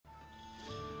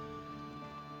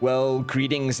Well,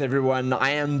 greetings everyone, I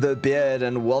am the Beard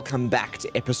and welcome back to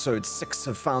episode 6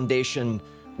 of Foundation.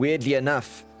 Weirdly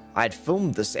enough, I'd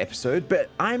filmed this episode,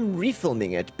 but I'm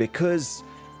refilming it because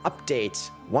update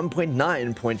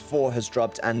 1.9.4 has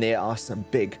dropped and there are some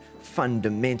big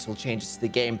fundamental changes to the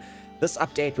game. This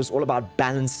update was all about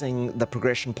balancing the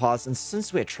progression paths, and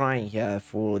since we're trying here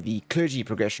for the clergy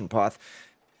progression path,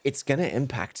 it's going to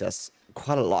impact us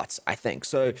quite a lot, I think.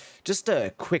 So just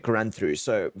a quick run through.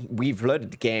 So we've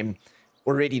loaded the game.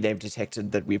 Already they've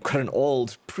detected that we've got an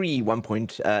old pre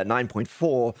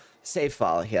 1.9.4 save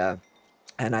file here.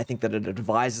 And I think that it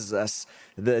advises us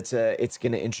that it's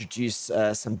going to introduce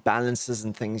some balances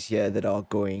and things here that are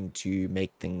going to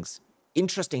make things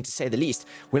interesting, to say the least.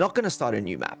 We're not going to start a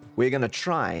new map. We're going to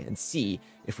try and see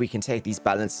if we can take these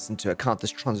balances into account.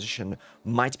 This transition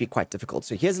might be quite difficult.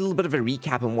 So here's a little bit of a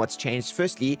recap on what's changed.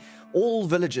 Firstly, all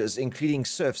villagers, including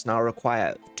serfs, now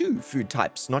require 2 food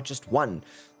types, not just 1.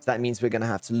 So that means we're going to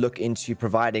have to look into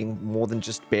providing more than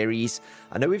just berries.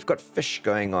 I know we've got fish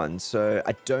going on, so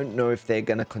I don't know if they're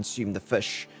going to consume the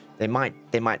fish. They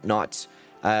might not.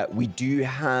 We do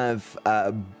have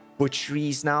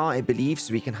butcheries now, I believe,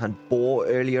 so we can hunt boar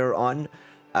earlier on,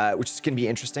 which is going to be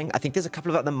interesting. I think there's a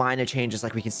couple of other minor changes,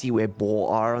 like we can see where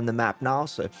boar are on the map now,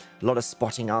 so a lot of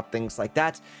spotting out things like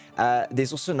that.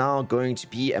 There's also now going to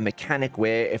be a mechanic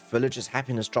where if villagers'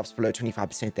 happiness drops below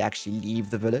 25%, they actually leave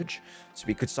the village. So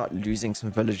we could start losing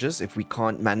some villagers if we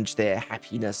can't manage their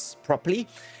happiness properly.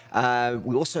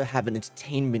 We also have an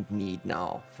entertainment need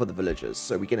now for the villagers.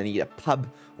 So we're going to need a pub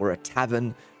or a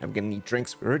tavern, and we're going to need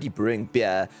drinks. We're already brewing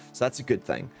beer, so that's a good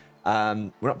thing.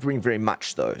 We're not brewing very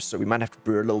much though, so we might have to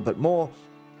brew a little bit more.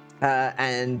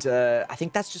 I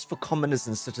think that's just for commoners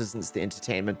and citizens, the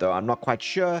entertainment, though. I'm not quite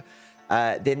sure.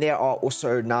 Then there are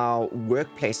also now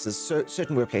workplaces.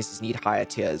 Certain workplaces need higher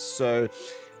tiers. So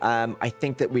I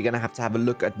think that we're going to have a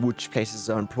look at which places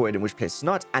are employed and which places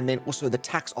not. And then also the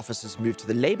tax officers move to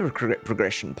the labor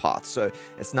progression path. So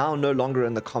it's now no longer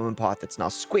in the common path. It's now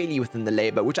squarely within the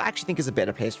labor, which I actually think is a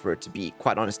better place for it to be,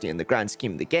 quite honestly, in the grand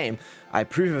scheme of the game. I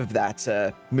approve of that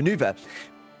maneuver.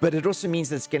 But it also means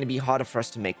that it's going to be harder for us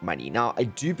to make money. Now, I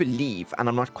do believe, and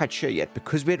I'm not quite sure yet,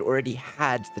 because we had already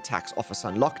had the tax office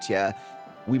unlocked here,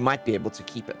 we might be able to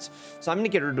keep it. So I'm going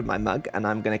to get rid of my mug, and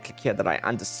I'm going to click here that I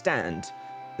understand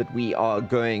that we are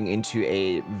going into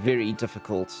a very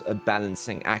difficult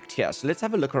balancing act here. So let's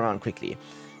have a look around quickly.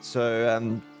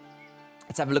 So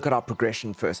let's have a look at our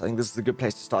progression first. I think this is a good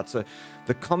place to start. So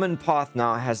the common path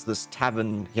now has this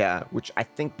tavern here, which I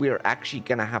think we're actually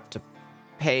going to have to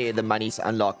pay the money to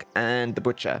unlock, and the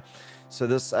butcher. So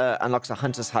this unlocks a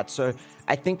hunter's hut. So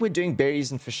I think we're doing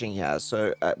berries and fishing here.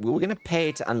 So we're going to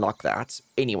pay to unlock that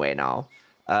anyway now,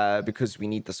 because we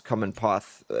need this common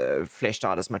path fleshed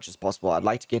out as much as possible. I'd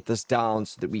like to get this down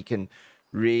so that we can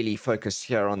really focus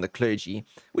here on the clergy,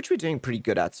 which we're doing pretty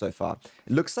good at so far.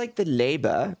 It looks like the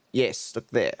labor, yes,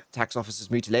 look there, tax officers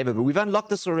moved to labor, but we've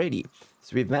unlocked this already.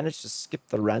 So we've managed to skip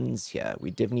the runs here. We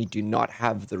definitely do not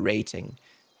have the rating.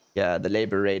 Yeah, the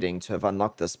labor rating to have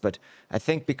unlocked this, but I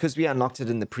think because we unlocked it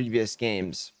in the previous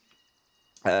games,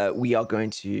 we are going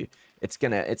to, it's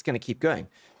gonna keep going.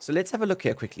 So let's have a look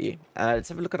here quickly. Let's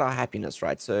have a look at our happiness,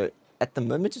 right? So at the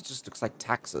moment, it just looks like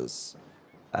taxes,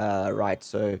 right?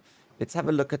 So let's have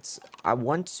a look at, I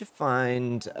want to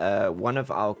find one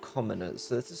of our commoners.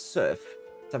 So that's a serf.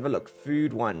 Let's have a look.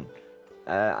 Food 1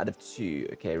 out of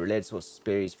 2. Okay, related sources,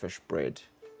 berries, fish, bread.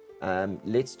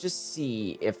 Let's just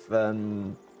see if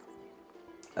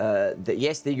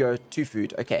yes, there you go, 2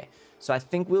 food. Okay, so I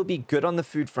think we'll be good on the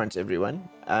food front, everyone.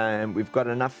 We've got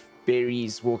enough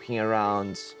berries walking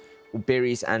around, or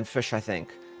berries and fish, I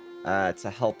think, to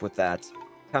help with that.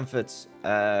 Comfort,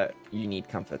 you need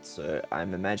comfort, so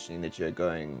I'm imagining that you're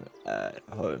going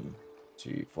home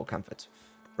for comfort.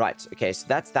 Right, okay, so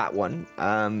that's that one.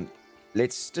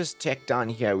 Let's just check down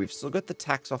here. We've still got the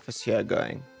tax office here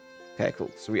going. Okay, cool.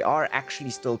 So we are actually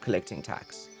still collecting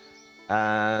tax.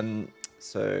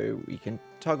 So we can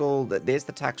toggle that. There's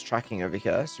the tax tracking over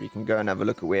here, so we can go and have a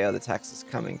look at where the tax is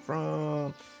coming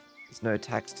from. There's no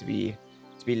tax to be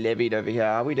levied over here.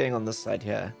 How are we doing on this side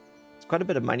here? It's quite a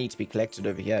bit of money to be collected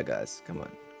over here, guys. Come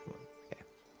on. Okay.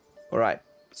 All right.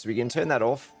 So we can turn that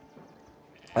off.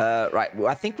 Right. Well,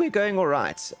 I think we're going all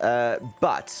right.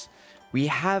 But we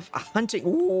have a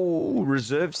hunting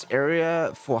reserves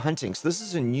area for hunting. So this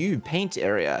is a new paint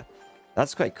area.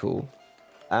 That's quite cool.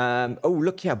 Oh,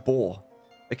 look here, boar.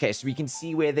 Okay, so we can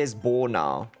see where there's boar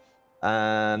now.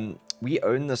 We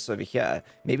own this over here.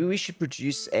 Maybe we should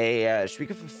produce a, should we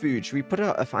go for food? Should we put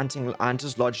a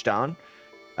hunter's lodge down?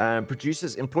 Employs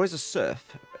a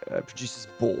serf. produces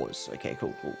boars. Okay,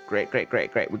 cool, cool. Great, great,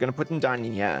 great, great. We're going to put them down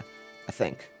in here, I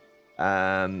think.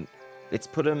 Let's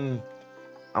put them...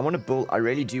 I want to build... I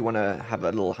really do want to have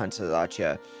a little hunter out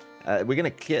here. We're going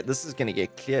to clear... This is going to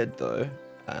get cleared, though.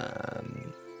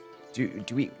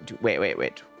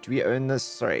 Wait. Do we own this?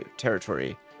 Sorry,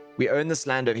 territory. We own this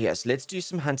land over here. So let's do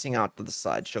some hunting out to the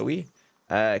side, shall we?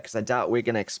 Because I doubt we're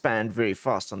going to expand very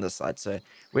fast on this side. So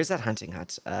where's that hunting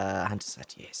hut? Hunter's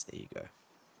hut. Yes, there you go.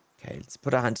 Okay, let's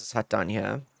put a hunter's hut down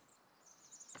here.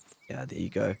 Yeah, there you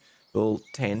go. Build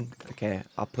 10. Okay,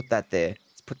 I'll put that there.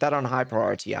 Let's put that on high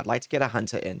priority. I'd like to get a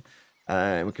hunter in.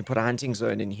 We can put a hunting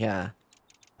zone in here.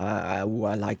 I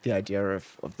like the idea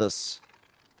of this.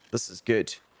 This is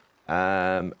good.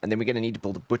 And then we're going to need to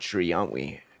build a butchery, aren't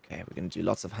we? Okay, we're going to do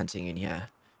lots of hunting in here.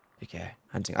 Okay,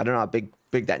 hunting. I don't know how big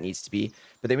that needs to be.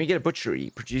 But then we get a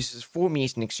butchery. Produces 4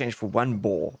 meat in exchange for 1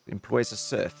 boar. Employs a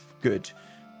serf. Good.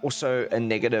 Also, a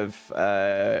negative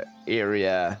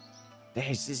area.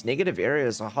 These negative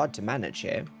areas are hard to manage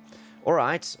here. All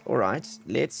right.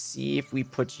 Let's see if we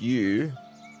put you...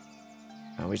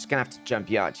 we're just going to have to jump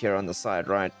you out here on the side,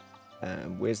 right?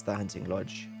 Where's the hunting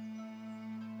lodge?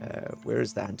 Where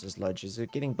is the hunter's lodge? Is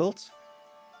it getting built?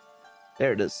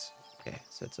 There it is. Okay,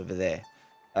 so it's over there.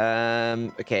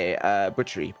 Okay,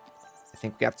 butchery. I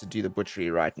think we have to do the butchery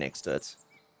right next to it,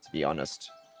 to be honest.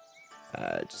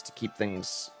 Just to keep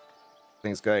things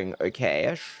going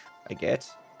okay-ish, I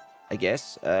guess.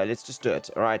 Let's just do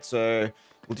it. All right, so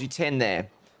we'll do 10 there.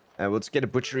 We'll just get a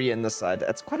butchery in this side.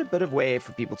 That's quite a bit of way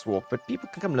for people to walk, but people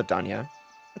can come live down here.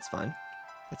 That's fine.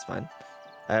 That's fine.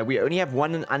 We only have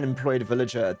 1 unemployed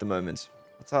villager at the moment.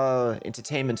 That's our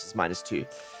entertainment is -2.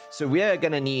 So we are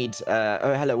going to need...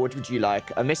 oh, hello, what would you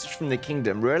like? A message from the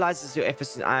kingdom. Realizes your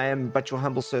efforts. I am but your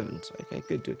humble servant. Okay,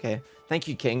 good, okay. Thank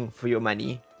you, king, for your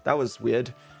money. That was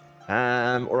weird.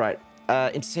 All right.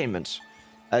 Entertainment.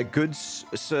 Goods,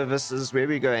 services. Where are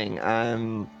we going?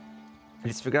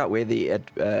 Let's figure out where the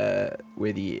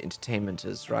entertainment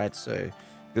is, right? So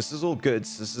this is all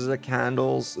goods. This is the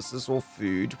candles. This is all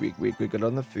food. We're good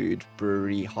on the food.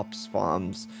 Brewery, hops,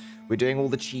 farms. We're doing all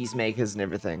the cheese makers and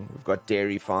everything. We've got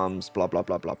dairy farms, blah, blah,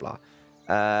 blah, blah, blah.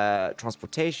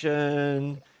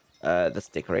 Transportation. That's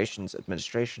decorations,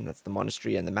 administration. That's the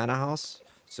monastery and the manor house.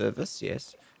 Service,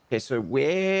 yes. Okay, so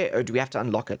where do we have to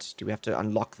unlock it? Do we have to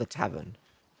unlock the tavern?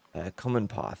 Common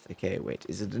path. Okay, wait.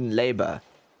 Is it in labor?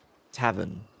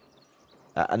 Tavern.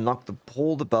 Unlock the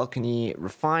hall, the balcony,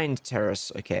 refined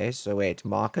terrace. Okay, so wait.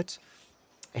 Market.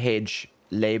 Hedge.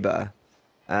 Labor.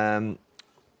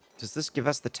 Does this give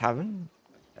us the tavern?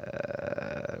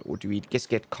 Or do we just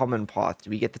get common path? Do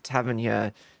we get the tavern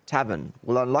here? Tavern.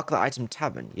 We'll unlock the item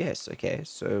tavern. Yes, okay.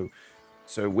 So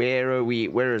where are we?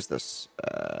 Where is this?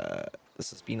 This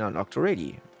has been unlocked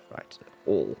already. Right.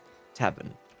 All.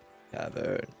 Tavern.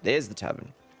 Tavern. There's the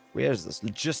tavern. Where is this?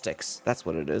 Logistics. That's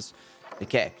what it is.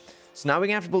 Okay. So now we're going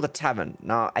to have to build a tavern.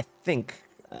 Now, I think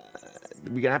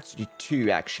we're going to have to do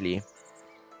 2, actually.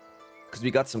 Because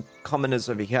we got some commoners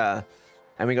over here.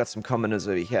 And we got some commoners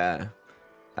over here.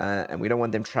 And we don't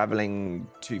want them traveling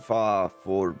too far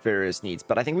for various needs.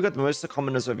 But I think we got most of the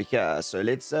commoners over here. So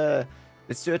let's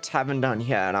do a tavern down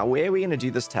here. Now, where are we going to do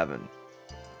this tavern?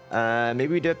 Maybe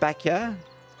we do it back here?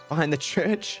 Behind the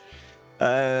church?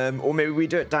 Or maybe we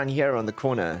do it down here on the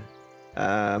corner.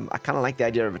 I kind of like the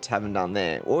idea of a tavern down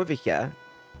there. Or over here.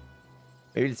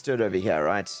 Maybe let's do it over here,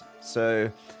 right? So,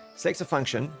 select a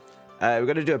function. We've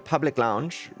got to do a public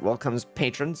lounge. Welcomes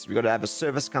patrons. We've got to have a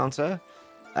service counter.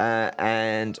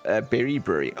 And a berry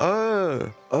brewery.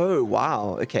 Oh,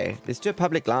 wow. Okay, let's do a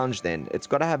public lounge then. It's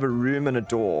got to have a room and a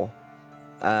door.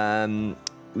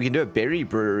 We can do a berry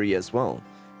brewery as well.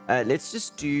 Let's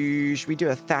just do... Should we do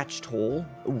a thatched hall?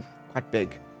 Ooh, quite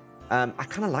big. I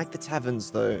kind of like the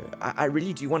taverns, though. I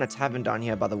really do want a tavern down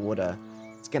here by the water.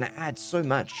 It's going to add so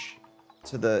much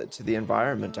to the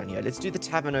environment down here. Let's do the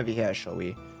tavern over here, shall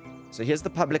we? So here's the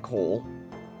public hall.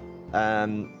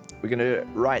 We're going to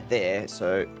right there.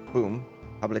 So, boom.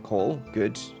 Public hall.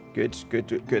 Good.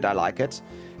 I like it.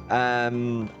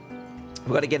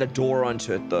 We've got to get a door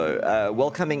onto it, though.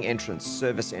 Welcoming entrance.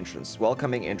 Service entrance.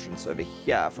 Welcoming entrance over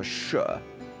here for sure.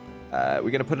 We're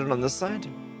going to put it on this side?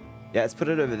 Yeah, let's put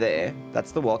it over there.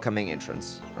 That's the welcoming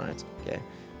entrance. Right. Okay.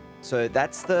 So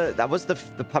that was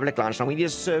the public lounge. Now we need a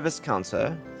service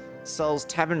counter. Sells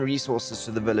tavern resources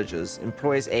to the villagers.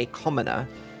 Employs a commoner.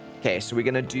 Okay, so we're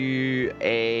going to do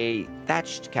a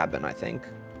thatched cabin, I think.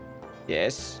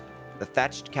 Yes. The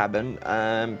thatched cabin.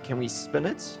 Can we spin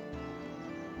it?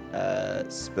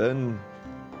 Spin.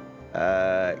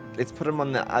 Let's put them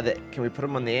on the other... Can we put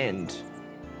them on the end?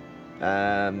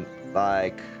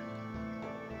 Like...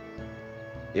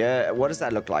 Yeah, what does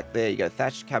that look like? There you go.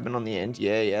 Thatched cabin on the end.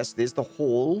 Yeah, yes. There's the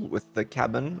hall with the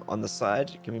cabin on the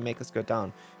side. Can we make this go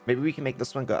down? Maybe we can make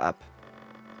this one go up.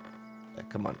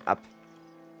 Come on, up.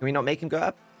 Can we not make him go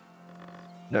up?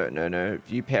 No, no, no.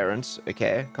 View parents.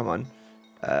 Okay, come on.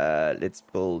 Let's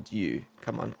build you.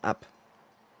 Come on, up.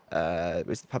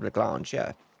 Where's the public lounge?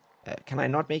 Yeah. Can I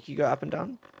not make you go up and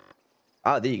down?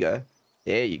 Ah, there you go.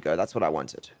 There you go. That's what I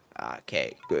wanted.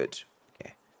 Okay, good.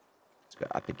 Okay. Let's go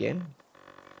up again.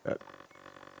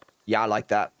 Yeah, I like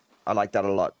that. I like that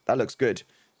a lot. That looks good.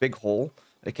 Big hall.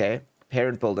 Okay.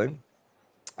 Parent building.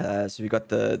 So we got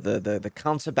the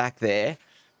counter back there.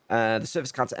 The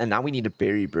service counter. And now we need a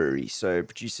berry brewery. So it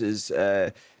produces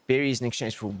berries in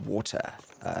exchange for water.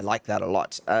 I like that a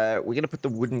lot. We're going to put the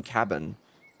wooden cabin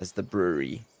as the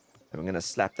brewery. And we're going to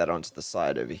slap that onto the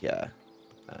side over here.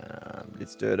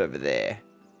 Let's do it over there.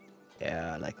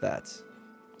 Yeah, I like that.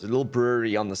 There's a little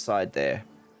brewery on the side there.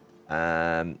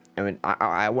 I mean,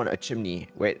 I want a chimney.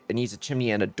 Wait, it needs a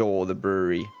chimney and a door, the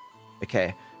brewery.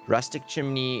 Okay, rustic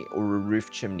chimney or a roof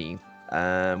chimney.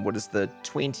 What is the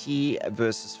 20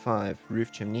 versus 5?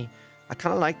 Roof chimney. I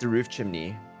kind of like the roof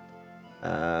chimney.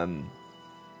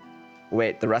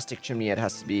 Wait, the rustic chimney it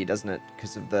has to be, doesn't it?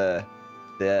 Because of the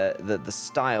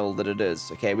style that it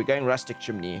is. Okay, we're going rustic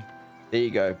chimney. There you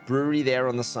go. Brewery there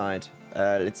on the side.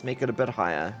 Let's make it a bit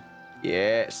higher.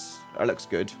 Yes, that looks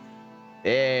good.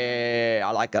 Yeah,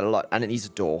 I like that a lot. And it needs a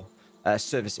door.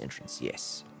 Service entrance,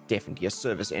 yes. Definitely a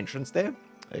service entrance there.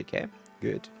 Okay,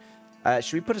 good.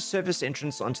 Should we put a service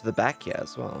entrance onto the back here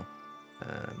as well?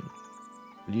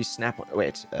 Will you snap...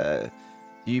 Wait,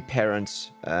 view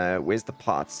parent. Where's the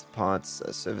parts? Parts,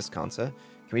 service counter.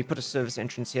 Can we put a service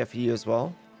entrance here for you as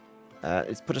well?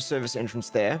 Let's put a service entrance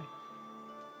there.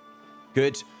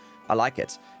 Good. I like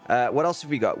it. What else have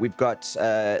we got? We've got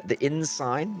the inn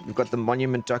sign. We've got the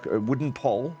monument wooden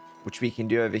pole, which we can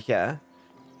do over here.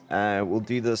 We'll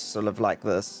do this sort of like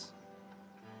this.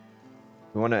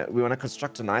 We wanna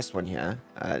construct a nice one here.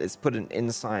 Let's put an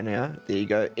inn sign here. There you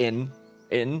go. Inn.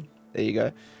 There you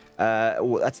go.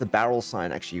 Well, that's the barrel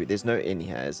sign actually. There's no inn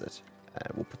here, is it?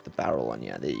 We'll put the barrel on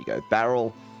here. There you go.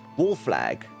 Barrel. Wall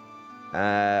flag.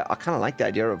 I kind of like the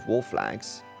idea of wall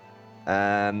flags.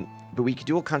 But we could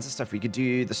do all kinds of stuff. We could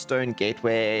do the stone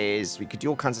gateways. We could do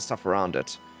all kinds of stuff around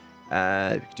it.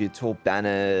 We could do tall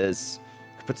banners.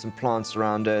 We could put some plants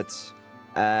around it.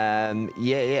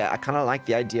 Yeah. I kind of like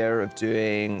the idea of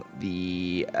doing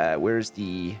the... where's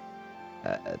the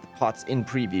parts in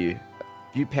preview?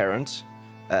 View parent.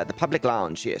 The public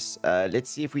lounge, yes. Let's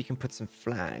see if we can put some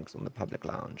flags on the public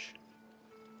lounge.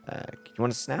 You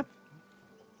want to snap?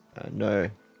 No.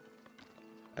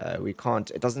 We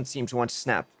can't. It doesn't seem to want to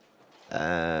snap.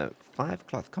 5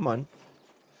 cloth. Come on.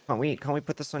 Can't we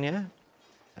put this on here?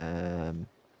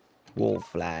 Wall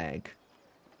flag.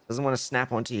 Doesn't want to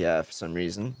snap onto here for some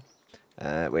reason.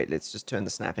 Wait, let's just turn the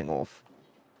snapping off.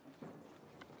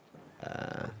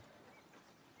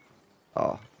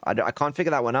 Oh, I can't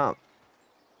figure that one out.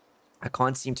 I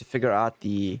can't seem to figure out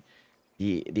the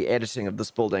editing of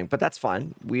this building, but that's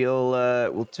fine.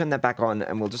 We'll turn that back on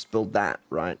and we'll just build that,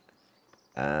 right?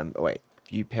 Oh, wait,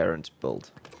 view parent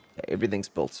build. Okay, everything's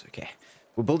built. Okay,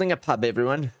 we're building a pub,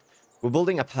 everyone. We're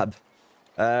building a pub.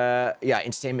 Yeah,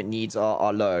 entertainment needs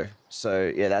are low,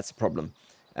 so yeah, that's a problem.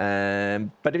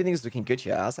 But everything's looking good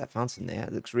here. How's that fountain there?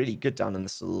 It looks really good down in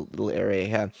this little area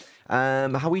here. How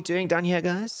are we doing down here,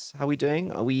 guys? How are we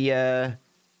doing? Are we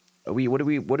what are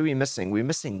we missing? We're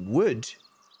missing wood.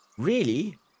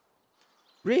 Really?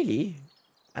 Really?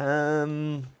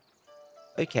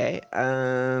 Okay.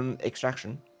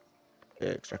 Extraction.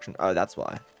 Extraction. Oh, that's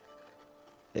why.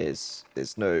 There's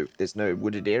no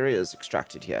wooded areas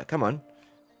extracted here. Come on.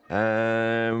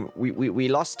 We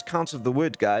lost count of the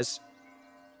wood, guys.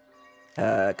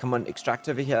 Come on, extract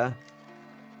over here.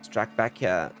 Extract back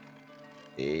here.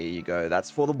 There you go. That's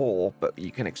for the ball, but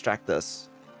you can extract this.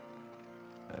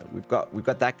 We've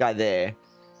got that guy there.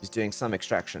 He's doing some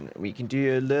extraction. We can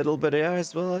do a little bit here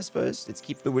as well, I suppose. Let's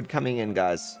keep the wood coming in,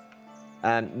 guys.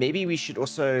 Maybe we should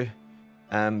also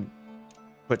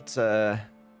put some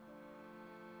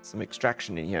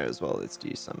extraction in here as well. Let's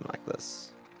do something like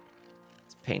this.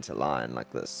 Let's paint a line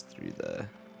like this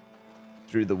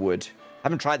through the wood. I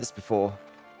haven't tried this before.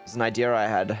 It's an idea I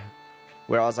had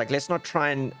where I was like, let's not try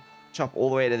and chop all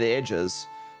the way to the edges,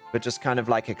 but just kind of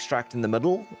like extract in the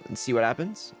middle and see what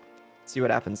happens. See what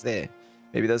happens there.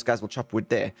 Maybe those guys will chop wood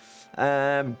there.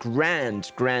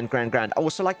 Grand. I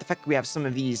also like the fact that we have some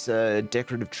of these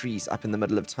decorative trees up in the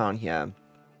middle of town here.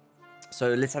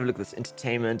 So let's have a look at this.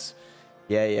 Entertainment.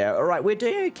 Yeah. All right, we're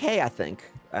doing okay, I think.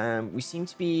 We seem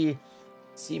to be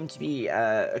seem to be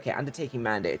okay. Undertaking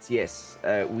mandates. Yes,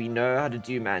 we know how to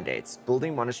do mandates.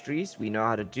 Building monasteries, we know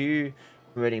how to do.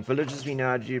 Promoting villages, we know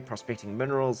how to do. Prospecting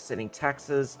minerals, setting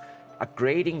taxes,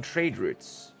 upgrading trade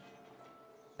routes.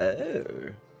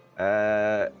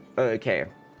 Oh, okay.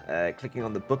 Clicking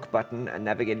on the book button and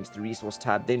navigating to the resource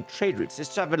tab, then trade routes.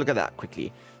 Let's have a look at that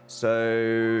quickly.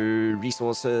 So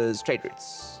resources, trade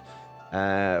routes.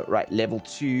 Right, level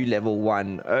 2, level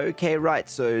 1. Okay, right.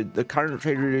 So the current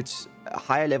trade routes,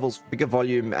 higher levels, bigger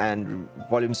volume, and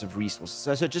volumes of resources.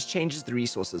 So it just changes the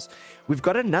resources. We've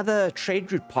got another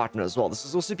trade route partner as well. This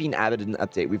has also been added in the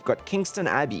update. We've got Kingston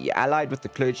Abbey, allied with the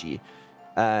clergy.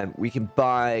 We can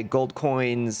buy gold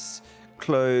coins,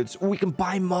 clothes. We can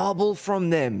buy marble from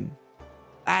them.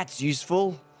 That's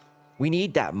useful. We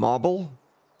need that marble.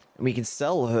 And we can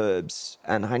sell herbs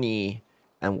and honey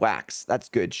and wax. That's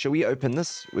good. Shall we open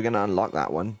this? We're going to unlock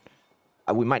that one.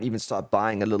 We might even start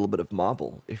buying a little bit of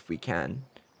marble if we can.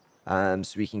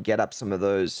 So we can get up some of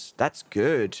those. That's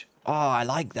good. Oh, I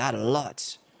like that a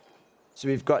lot. So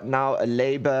we've got now a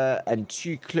labor and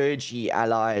 2 clergy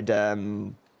allied.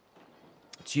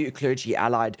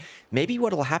 Maybe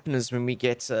what will happen is when we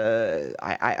get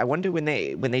I wonder when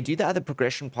they do the other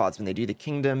progression parts, when they do the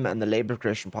kingdom and the labor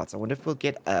progression parts, I wonder if we'll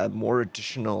get more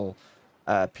additional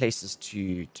places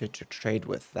to trade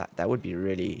with. That would be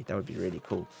really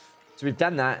cool. So we've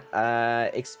done that.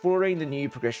 Exploring the new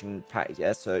progression path.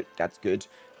 Yeah, so that's good.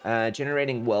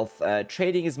 Generating wealth.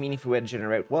 Trading is a meaningful way to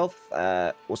generate wealth.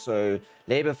 Also,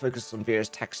 labor focuses on various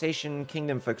taxation.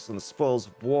 Kingdom focuses on the spoils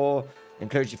of war. And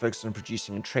clergy focuses on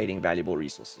producing and trading valuable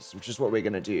resources, which is what we're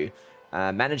going to do.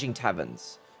 Managing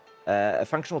taverns. A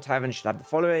functional tavern should have the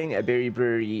following: a berry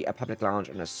brewery, a public lounge,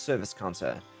 and a service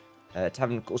counter.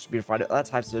 Tavern could also be provided other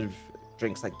types of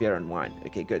drinks like beer and wine.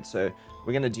 Okay, good. So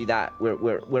we're going to do that.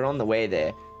 We're on the way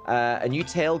there. A new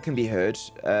tale can be heard.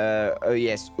 Oh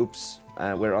yes, oops.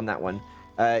 We're on that one.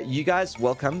 You guys,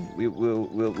 welcome.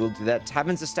 We'll do that.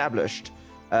 Taverns established.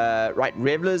 Right,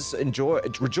 revelers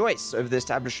rejoice over the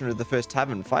establishment of the first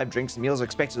tavern. 5 drinks and meals are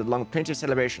expected along with plenty of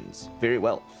celebrations. Very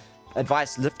well.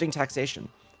 Advice: lifting taxation.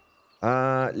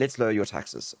 Let's lower your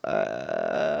taxes.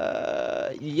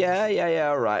 Yeah.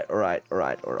 All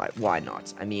right. Why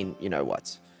not? I mean, you know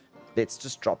what? Let's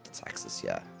just drop the taxes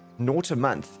here. Naught a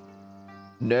month.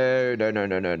 No.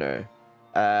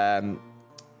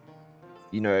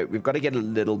 You know, we've got to get a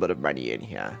little bit of money in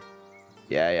here.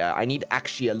 Yeah. I need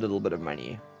actually a little bit of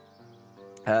money.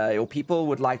 Your people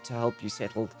would like to help you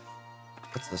settle.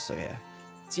 What's this over here?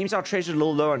 Seems our treasure's a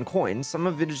little low on coins. Some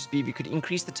of villages BB could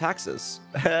increase the taxes.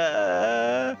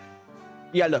 Yeah,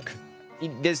 look.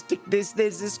 There's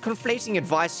this conflating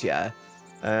advice here.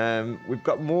 We've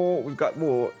got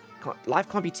more. Life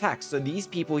can't be taxed. So these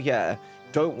people here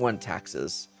don't want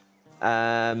taxes.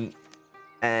 And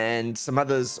some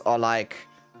others are like,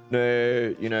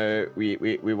 no, you know,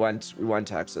 we want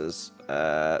taxes.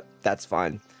 That's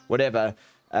fine. Whatever.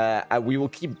 We will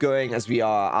keep going as we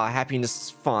are. Our happiness is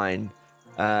fine.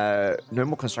 No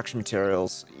more construction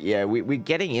materials. Yeah, we're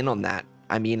getting in on that.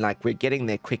 I mean, like, we're getting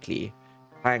there quickly.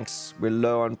 Planks. We're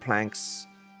low on planks.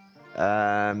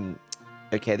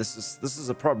 Okay, this is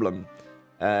a problem.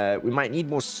 We might need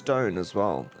more stone as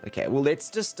well. Okay, well, let's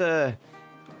just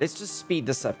speed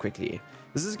this up quickly.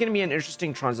 This is going to be an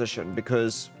interesting transition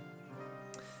because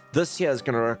this here is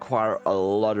going to require a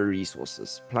lot of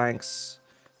resources. Planks.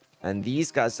 And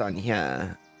these guys down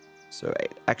here. So,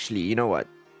 actually, you know what?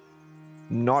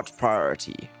 Not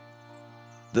priority.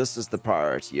 This is the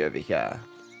priority over here.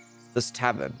 This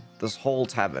tavern, this whole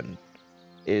tavern,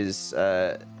 is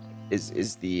the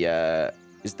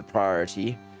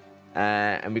priority.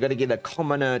 And we got to get a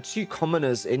commoner, 2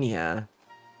 commoners in here.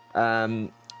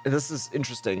 This is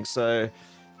interesting. So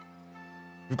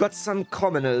we've got some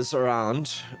commoners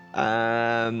around,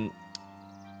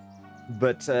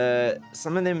 but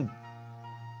some of them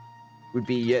would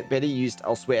be better used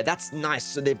elsewhere. That's nice.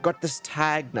 So they've got this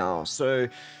tag now. So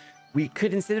we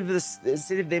could, instead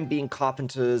of them being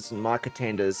carpenters and market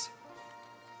tenders,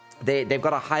 they've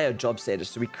got a higher job status.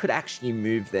 So we could actually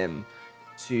move them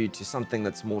to something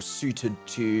that's more suited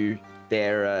to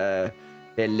their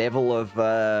level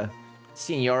of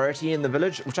seniority in the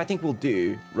village, which I think we'll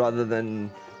do, rather than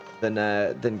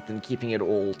keeping it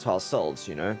all to ourselves,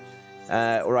 you know.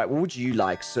 All right, what would you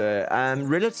like, sir?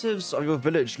 Relatives of your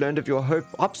village learned of your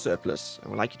hop surplus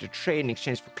and would like you to trade in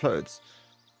exchange for clothes.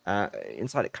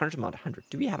 Inside a current amount 100.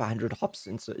 Do we have 100 hops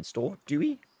in store? Do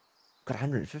we? Got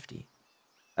 150.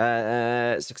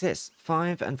 Success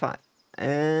 5 and 5.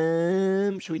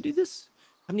 Should we do this?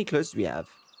 How many clothes do we have?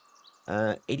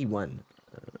 81.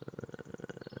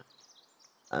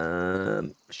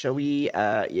 Shall we,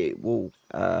 yeah, well,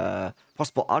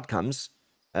 possible outcomes.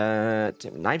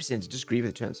 9% disagree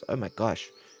with the terms. Oh my gosh.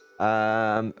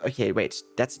 Okay, wait,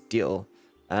 that's a deal.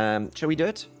 Shall we do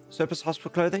it? Surplus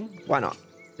hospital clothing? Why not?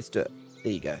 Let's do it.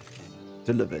 There you go.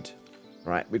 Delivered.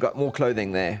 Right, we got more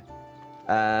clothing there.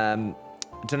 I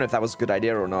don't know if that was a good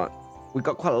idea or not. We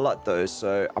got quite a lot though,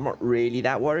 so I'm not really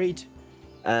that worried.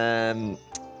 I'm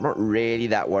not really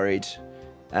that worried.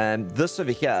 This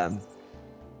over here,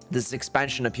 this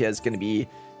expansion up here is going to be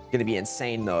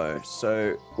insane though.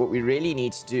 So what we really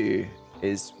need to do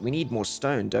is we need more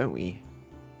stone, don't we?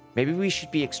 Maybe we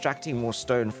should be extracting more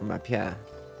stone from up here.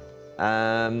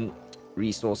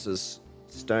 Resources,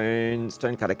 stone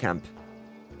cutter camp.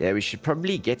 Yeah, we should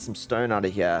probably get some stone out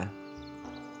of here.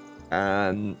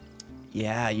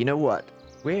 Yeah, you know what?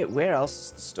 Where else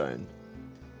is the stone?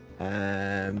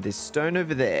 There's stone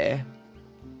over there.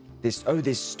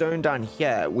 There's stone down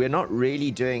here. We're not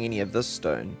really doing any of this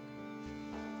stone.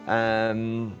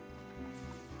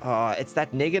 It's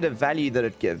that negative value that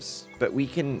it gives, but we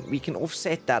can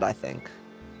offset that, I think.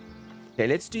 Okay,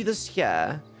 let's do this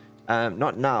here.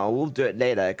 Not now. We'll do it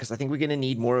later because I think we're gonna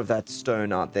need more of that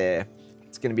stone out there.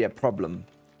 It's gonna be a problem.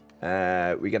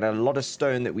 We got a lot of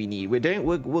stone that we need.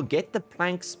 We'll get the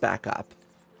planks back up,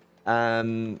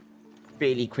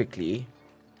 fairly quickly,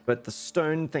 but the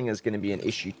stone thing is going to be an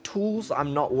issue. Tools,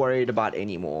 I'm not worried about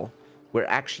anymore. We're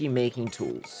actually making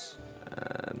tools,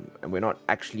 and we're not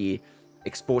actually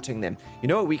exporting them. You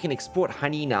know what? We can export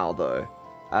honey now, though.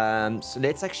 So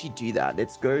let's actually do that.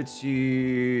 Let's go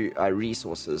to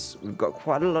resources. We've got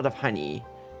quite a lot of honey.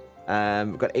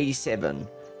 We've got 87.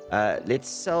 Let's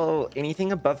sell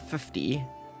anything above 50.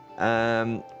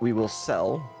 We will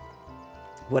sell.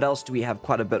 What else do we have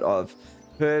quite a bit of?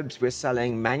 Herbs, we're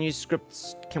selling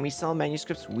manuscripts. Can we sell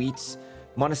manuscripts? Wheats,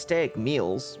 monasteric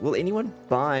meals. Will anyone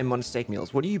buy monasteric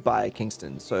meals? What do you buy at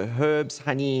Kingston? So herbs,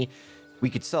 honey.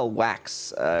 We could sell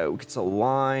wax. We could sell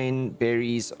wine,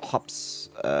 berries, hops.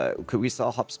 Could we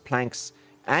sell hops, planks,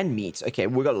 and meat? Okay,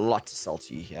 we've got a lot to sell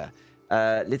to you here.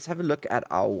 Let's have a look at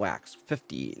our wax.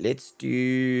 50. Let's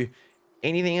do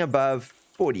anything above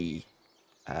 40.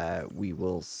 We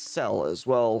will sell as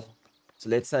well. So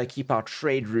let's keep our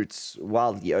trade routes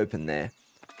wildly open there.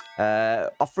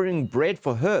 Offering bread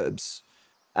for herbs.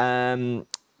 Current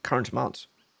amount.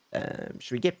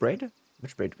 Should we get bread? How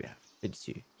much bread do we have?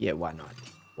 32. Yeah, why not?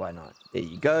 Why not? There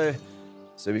you go.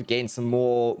 So we've gained some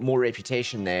more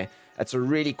reputation there. That's a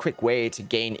really quick way to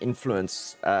gain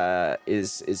influence.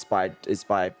 Is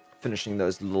by finishing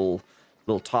those little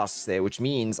tasks there, which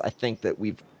means I think that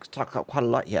we've talked about quite a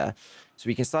lot here. So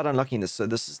we can start unlocking this. So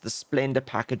this is the Splendor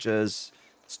packages,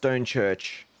 Stone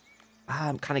Church.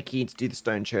 I'm kind of keen to do the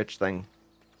Stone Church thing.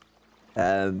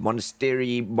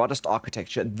 Monastery, modest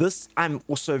architecture. This I'm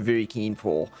also very keen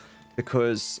for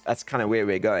because that's kind of where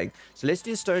we're going. So let's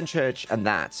do Stone Church and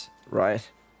that, right?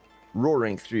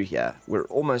 Roaring through here. We're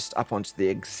almost up onto the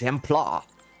exemplar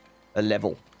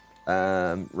level.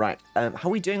 Right. How are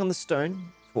we doing on the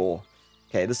stone? 4.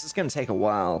 Okay, this is going to take a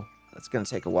while. It's going to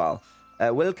take a while.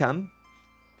 Welcome.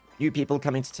 New people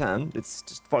coming to town. Let's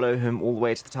just follow him all the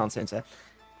way to the town center.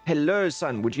 Hello,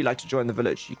 son. Would you like to join the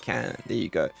village? You can. There you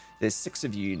go. There's 6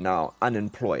 of you now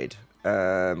unemployed,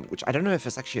 which I don't know if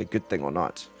it's actually a good thing or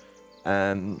not.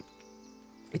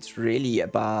 It's really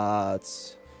about...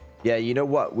 Yeah, you know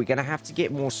what? We're going to have to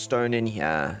get more stone in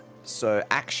here. So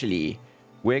actually,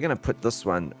 we're going to put this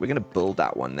one... We're going to build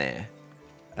that one there.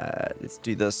 Let's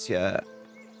do this here.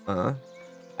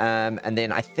 And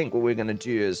then I think what we're going to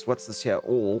do is... What's this here?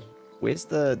 All... Where's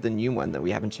the new one that we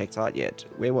haven't checked out yet?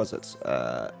 Where was it?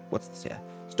 What's this here?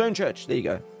 Stone Church. There you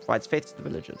go. Provides faith to the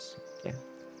villagers. Okay.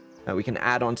 We can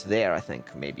add on to there, I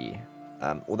think, maybe.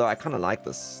 Although I kind of like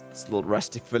this little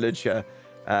rustic village here.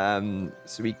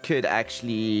 So we could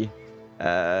actually...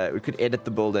 we could edit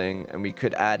the building and we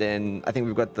could add in... I think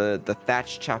we've got the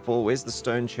thatch chapel. Where's the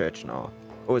Stone Church now?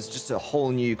 Oh, it's just a whole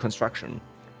new construction.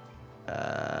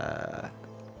 Let's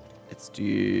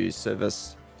do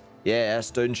service... Yeah,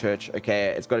 Stone Church.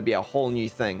 Okay, it's got to be a whole new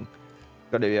thing.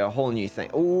 Got to be a whole new thing.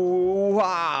 Oh,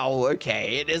 wow.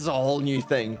 Okay, it is a whole new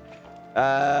thing.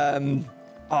 Oh,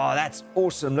 that's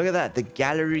awesome. Look at that. The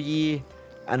gallery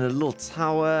and a little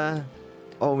tower.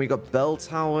 Oh, we got bell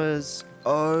towers.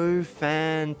 Oh,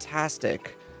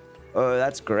 fantastic. Oh,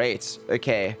 that's great.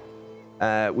 Okay.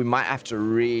 We might have to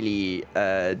really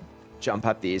jump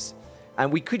up these.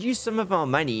 And we could use some of our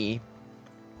money...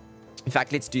 In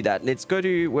fact, let's do that. Let's go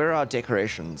to... Where are our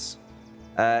decorations?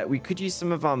 We could use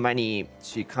some of our money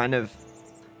to kind of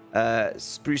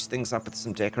spruce things up with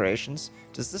some decorations.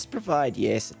 Does this provide?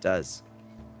 Yes, it does.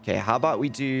 Okay, how about we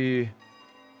do...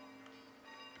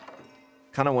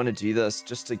 kind of want to do this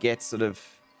just to get sort of,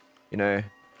 you know,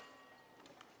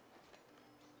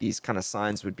 these kind of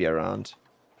signs would be around.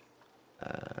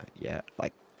 Yeah,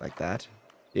 like that.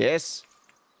 Yes.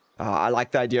 I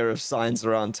like the idea of signs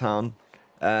around town.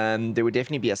 There would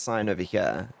definitely be a sign over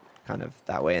here, kind of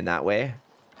that way and that way.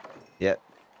 Yep.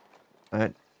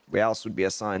 Alright. Where else would be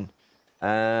a sign?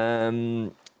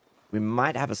 We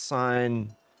might have a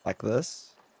sign like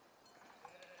this.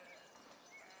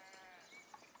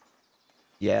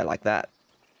 Yeah, like that.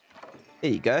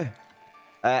 There you go.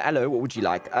 Hello, what would you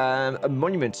like? A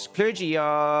monument. Clergy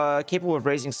are capable of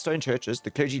raising stone churches. The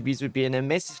clergy bees would be an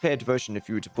immense display of devotion if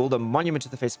you were to build a monument to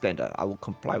the face splendor. I will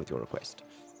comply with your request.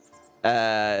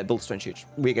 Build stone church.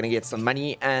 We're going to get some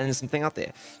money and something out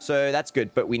there. So that's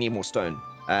good, but we need more stone.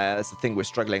 That's the thing we're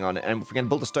struggling on. And if we're going to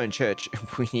build a stone church,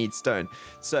 we need stone.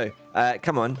 So,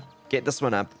 come on. Get this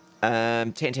one up.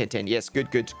 10, 10, 10. Yes,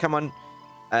 good, good. Come on.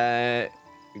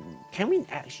 Can we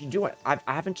actually do it? I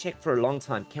haven't checked for a long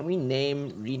time. Can we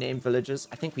rename villages?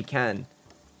 I think we can.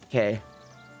 Okay.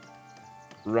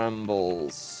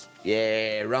 Rumbles.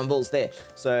 Yeah, Rumbles there.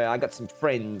 So I got some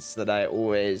friends that I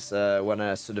always want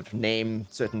to sort of name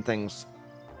certain things.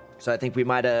 So I think we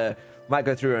might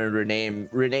go through and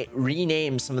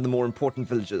rename some of the more important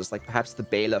villages, like perhaps the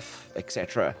Bailiff,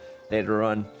 etc. later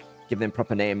on. Give them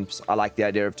proper names. I like the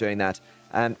idea of doing that.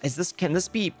 Can this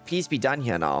please be done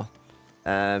here now?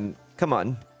 Come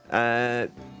on.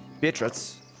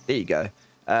 Beatrice. There you go.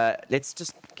 Let's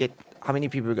just get... How many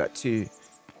people we got? 2.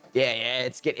 Yeah,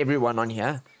 let's get everyone on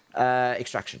here.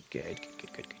 Extraction.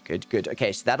 Good.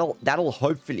 Okay, so that'll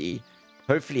hopefully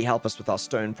help us with our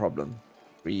stone problem.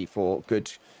 3, 4.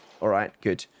 Good. All right,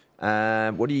 good.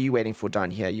 What are you waiting for down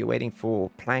here? You're waiting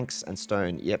for planks and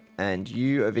stone. Yep. And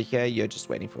you over here, you're just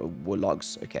waiting for wood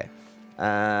logs. Okay.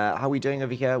 How are we doing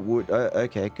over here? Wood.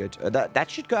 Okay, good.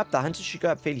 That should go up. The hunters should go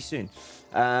up fairly soon.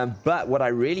 But what I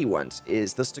really want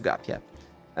is this to go up here.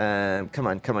 Come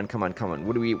on.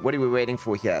 What are we waiting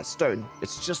for here? Stone.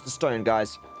 It's just the stone,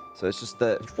 guys. So it's just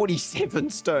the 47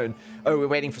 stone. Oh, we're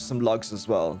waiting for some logs as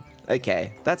well.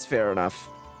 Okay, that's fair enough.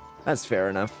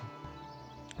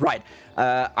 Right.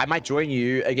 I might join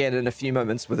you again in a few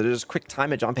moments with just a quick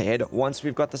timer jump ahead once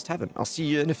we've got this tavern. I'll see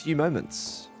you in a few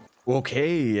moments.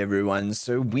 Okay, everyone,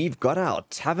 so we've got our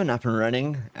tavern up and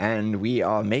running, and we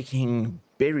are making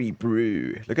berry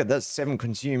brew. Look at this, 7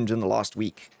 consumed in the last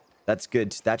week. That's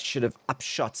good. That should have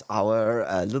upshot our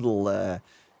little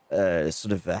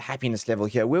sort of happiness level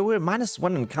here. We're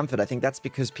 -1 in comfort. I think that's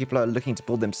because people are looking to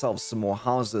build themselves some more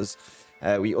houses.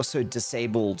 We also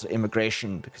disabled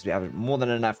immigration because we have more than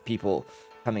enough people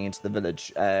coming into the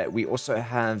village. We also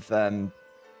have...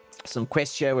 some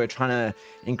quests here. We're trying to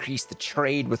increase the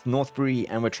trade with Northbury,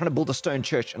 and we're trying to build a stone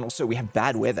church, and also we have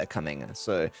bad weather coming,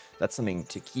 so that's something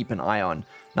to keep an eye on.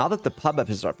 Now that the pub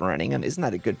is up and running, and isn't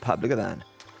that a good pub? Look at that.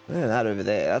 Look at that over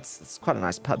there. That's quite a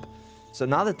nice pub. So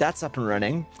now that that's up and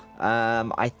running,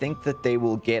 I think that they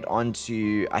will get on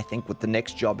to, I think what the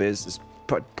next job is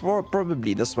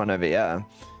probably this one over here,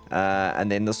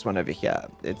 and then this one over here.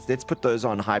 Let's put those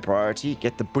on high priority,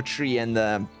 get the butchery and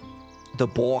the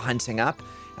boar hunting up.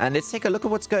 And let's take a look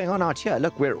at what's going on out here.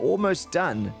 Look, we're almost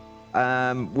done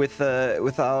with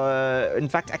our... In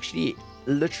fact, actually,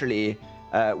 literally,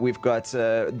 we've got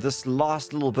this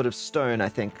last little bit of stone, I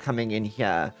think, coming in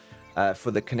here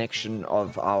for the connection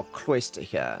of our cloister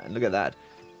here. And look at that.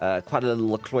 Quite a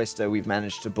little cloister we've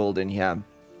managed to build in here.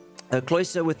 A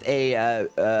cloister with a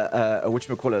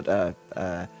whatchamacallit,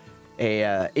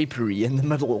 apiary in the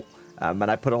middle. And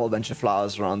I put a whole bunch of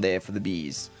flowers around there for the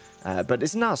bees. But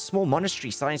isn't our small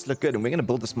monastery starting to look good? And we're going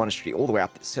to build this monastery all the way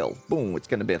up this hill. Boom, it's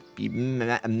going to be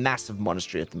a massive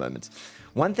monastery at the moment.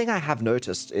 One thing I have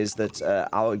noticed is that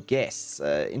our guests,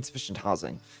 insufficient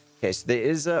housing. Okay, so there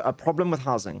is a problem with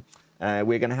housing.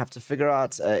 We're going to have to figure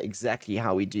out exactly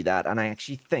how we do that. And I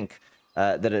actually think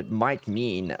that it might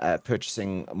mean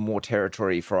purchasing more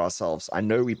territory for ourselves. I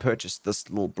know we purchased this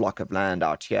little block of land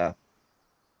out here.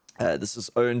 This is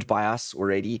owned by us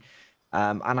already.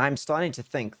 And I'm starting to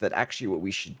think that actually what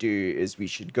we should do is we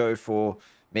should go for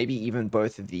maybe even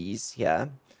both of these here.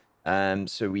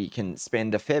 So we can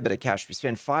spend a fair bit of cash. We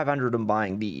spend 500 on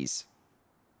buying these.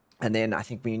 And then I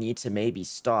think we need to maybe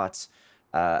start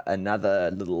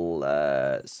another little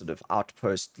sort of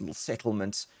outpost, little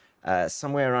settlement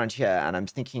somewhere around here. And I'm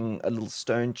thinking a little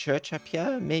stone church up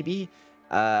here, maybe.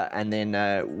 And then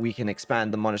we can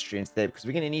expand the monastery into there because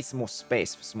we're going to need some more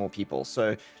space for some more people.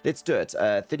 So let's do it.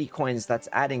 30 coins, that's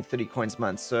adding 30 coins a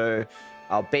month. So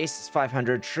our base is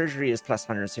 500, treasury is plus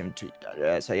 172.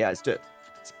 So yeah, let's do it.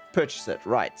 Let's purchase it.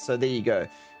 Right, so there you go.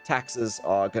 Taxes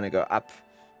are going to go up.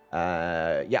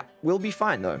 Yeah, we'll be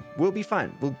fine though. We'll be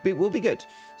fine. We'll be good.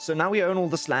 So now we own all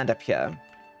this land up here,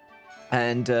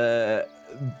 and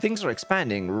things are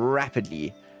expanding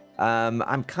rapidly.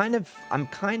 I'm kind of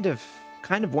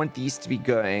want these to be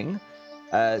going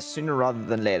sooner rather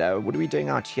than later. What are we doing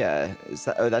out here? Is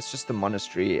that? Oh, that's just the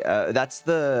monastery. That's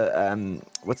the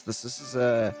what's this? This is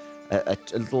a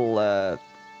little a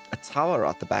tower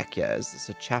out the back here. Is this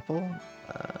a chapel?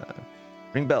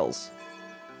 Ring bells.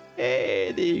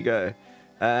 Hey, there you go.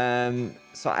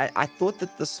 So I thought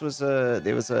that this was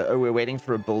oh, we're waiting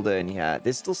for a builder in here.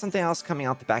 There's still something else coming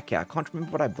out the back here. I can't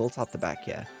remember what I built out the back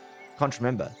here. Can't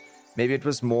remember. Maybe it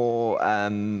was more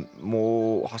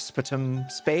hospitum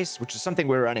space, which is something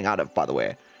we're running out of, by the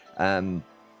way.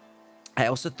 I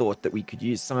also thought that we could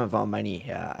use some of our money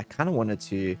here. I kind of wanted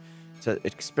to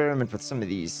experiment with some of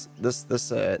these,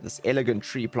 this elegant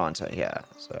tree planter here.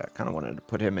 So I kind of wanted to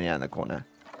put him in here in the corner.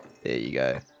 There you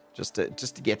go. Just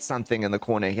to get something in the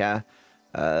corner here.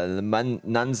 The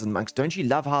nuns and monks. Don't you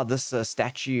love how this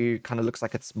statue kind of looks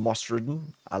like it's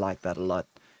moss-ridden? I like that a lot.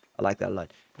 I like that a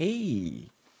lot. Hey,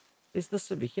 there's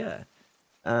this over here.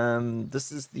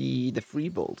 This is the free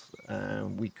build.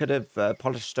 We could have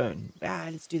polished stone. Yeah,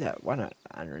 let's do that. Why not?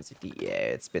 160. Yeah,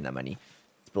 let's spend that money.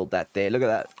 Let's build that there. Look at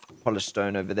that polished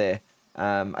stone over there.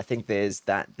 I think there's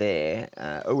that there.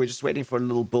 Oh, we're just waiting for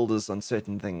little builders on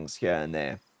certain things here and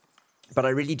there. But I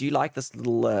really do like this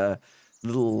little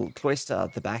cloister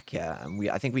at the back here, and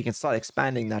I think we can start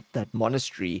expanding that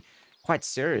monastery quite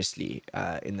seriously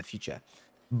in the future.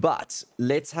 But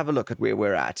let's have a look at where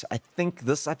we're at. I think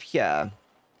this up here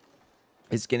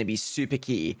is going to be super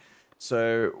key.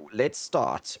 So let's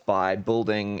start by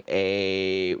building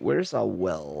a... Where's our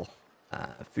well?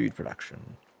 Food production.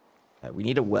 We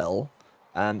need a well.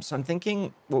 So I'm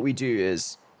thinking what we do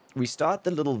is we start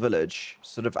the little village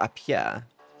sort of up here.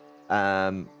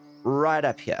 Right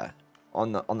up here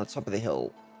on the top of the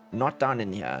hill, not down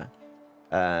in here.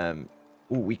 Ooh,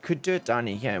 we could do it down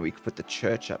in here. We could put the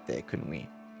church up there, couldn't we?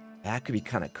 That could be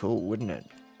kind of cool, wouldn't it?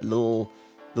 A little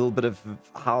bit of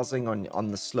housing on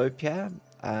the slope here.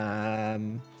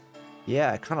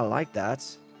 Yeah, I kind of like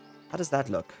that. How does that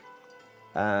look?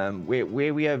 Where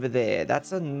are we over there?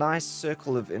 That's a nice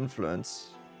circle of influence.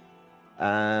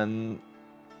 Yeah,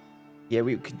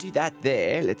 we could do that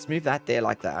there. Let's move that there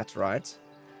like that, right?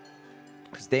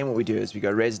 Because then what we do is we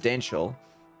go residential.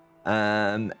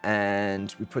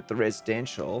 And we put the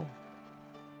residential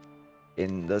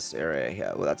in this area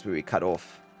here. Well, that's where we cut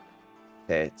off.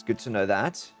 Okay, it's good to know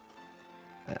that.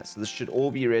 So this should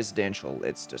all be residential.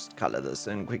 Let's just color this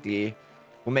in quickly.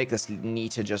 We'll make this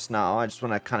neater just now. I just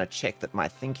want to kind of check that my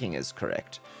thinking is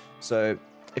correct. So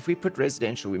if we put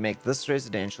residential, we make this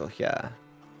residential here.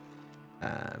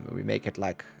 We make it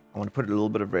like, I want to put a little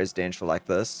bit of residential like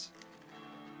this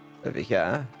over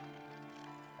here.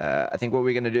 I think what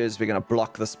we're going to do is we're going to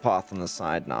block this path on the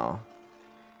side now.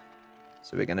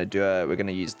 So we're going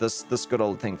to use this good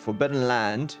old thing, forbidden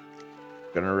land.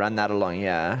 We're going to run that along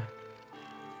here.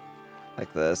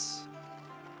 Like this.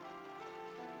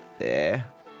 There.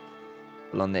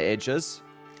 Along the edges.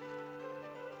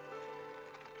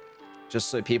 Just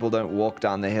so people don't walk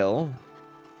down the hill.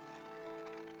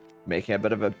 Making a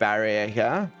bit of a barrier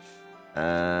here.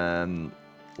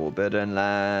 Forbidden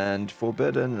land.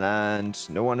 Forbidden land.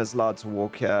 No one is allowed to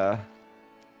walk here.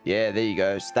 Yeah, there you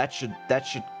go. So that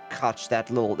should catch that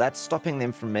little... That's stopping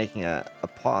them from making a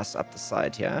pass up the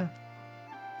side here.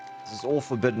 This is all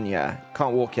forbidden here.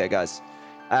 Can't walk here, guys.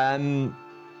 And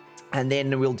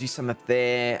then we'll do some up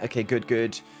there. Okay,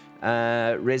 good.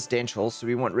 Residential. So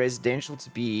we want residential to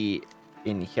be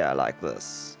in here like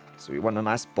this. So we want a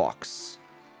nice box.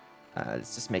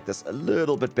 Let's just make this a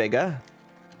little bit bigger.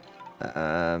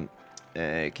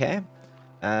 Okay.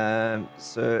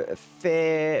 So a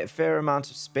fair amount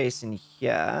of space in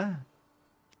here.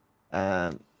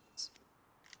 Let's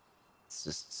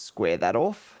just square that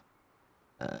off.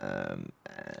 And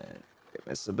give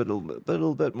us a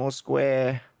little bit more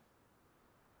square.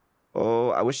 Oh,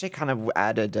 I wish they kind of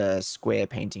added square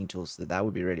painting tools. That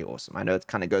would be really awesome. I know it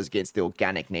kind of goes against the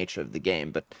organic nature of the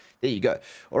game, but there you go.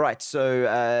 All right,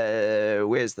 so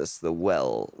where's this? The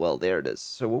well. Well, there it is.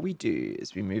 So what we do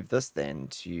is we move this then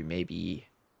to maybe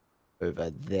over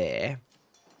there.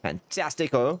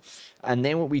 Fantastico. And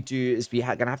then what we do is we're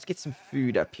going to have to get some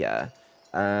food up here.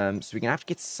 So we're going to have to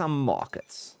get some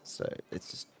markets. So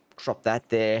let's just drop that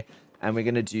there. And we're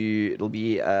going to do, it'll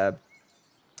be a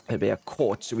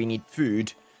court, so we need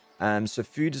food. So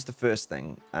food is the first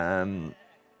thing.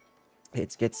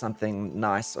 Let's get something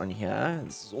nice on here.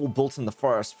 This is all built in the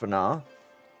forest for now.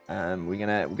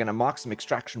 We're gonna mark some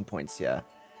extraction points here.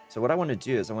 So what I want to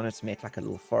do is I wanted to make like a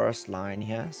little forest line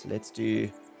here. So let's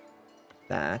do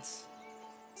that.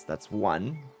 So that's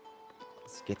 1.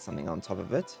 Let's get something on top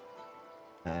of it.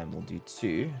 And we'll do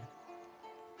 2.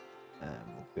 We'll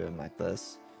do them like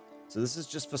this. So this is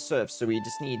just for surf. So we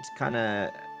just need kind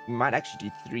of... We might actually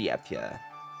do 3 up here.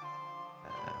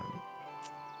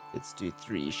 Let's do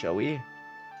 3, shall we?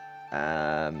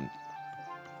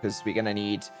 Because we're going to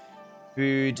need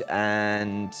food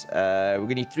and we're going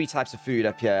to need 3 types of food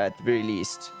up here at the very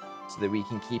least so that we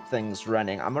can keep things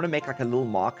running. I'm going to make like a little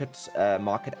market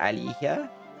alley here.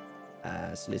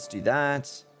 So let's do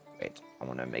that. Wait, I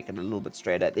want to make it a little bit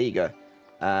straighter. There you go.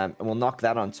 And we'll knock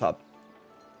that on top.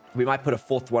 We might put a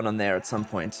 4th one on there at some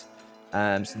point.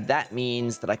 So that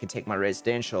means that I can take my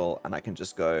residential and I can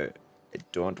just go, I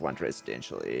don't want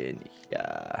residential in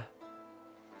here.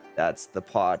 That's the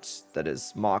part that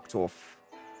is marked off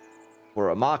for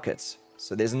a market.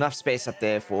 So there's enough space up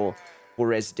there for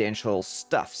residential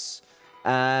stuffs.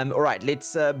 All right,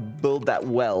 let's build that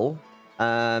well.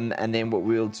 And then what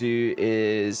we'll do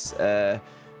is, you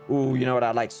know what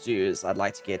I'd like to do is I'd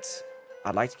like to get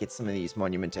some of these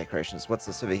monument decorations. What's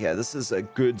this over here? This is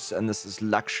goods and this is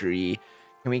luxury.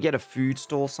 Can we get a food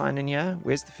stall sign in here?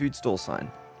 Where's the food stall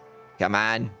sign? Come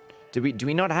on. Do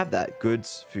we not have that?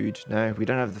 Goods, food. No, we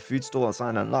don't have the food stall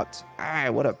sign unlocked. Ah,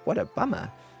 what a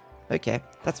bummer. Okay,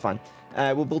 that's fine.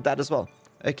 We'll build that as well.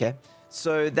 Okay.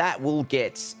 So that will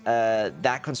get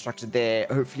that constructed there.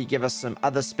 Hopefully give us some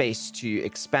other space to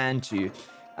expand to.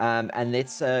 And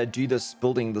let's do this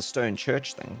building the stone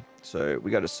church thing. So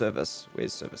we go to service.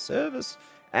 Where's service? Service.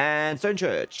 And stone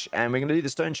church. And we're going to do the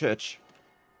stone church.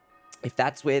 If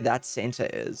that's where that center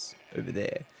is, over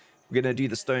there. We're going to do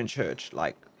the stone church,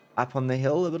 like up on the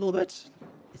hill a little bit.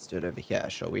 Let's do it over here,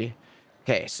 shall we?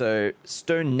 Okay, so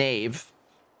stone nave.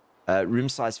 Room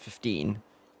size 15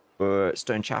 for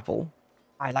stone chapel.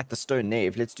 I like the stone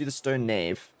nave. Let's do the stone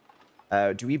nave.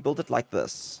 Do we build it like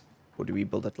this? Or do we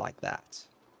build it like that?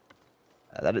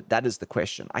 That is the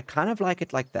question. I kind of like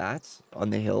it like that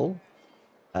on the hill.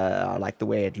 I like the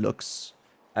way it looks.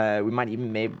 We might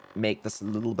even make this a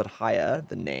little bit higher,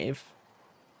 the nave.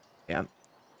 Yeah,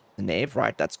 the nave,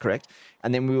 right, that's correct.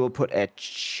 And then we will put a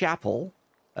chapel.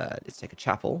 Let's take a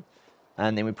chapel.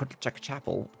 And then we put a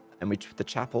chapel. And we put the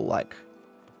chapel, like,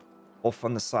 off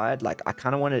on the side. Like, I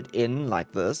kind of want it in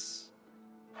like this.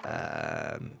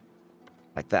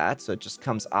 Like that. So it just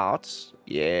comes out.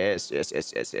 Yes.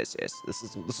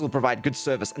 This will provide good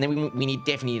service. And then we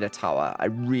definitely need a tower. I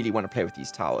really want to play with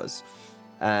these towers.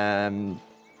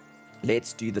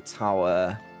 Let's do the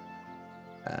tower.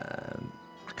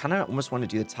 I kind of almost want to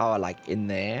do the tower, like, in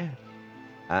there.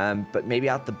 But maybe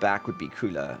out the back would be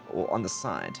cooler. Or on the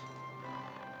side.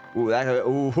 Ooh,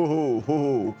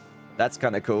 that's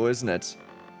kind of cool, isn't it?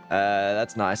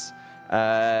 That's nice.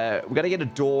 We're gonna get a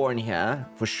door in here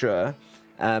for sure.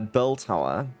 Bell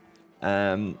tower.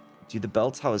 Do the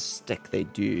bell towers stick? They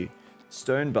do.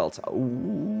 Stone bell tower.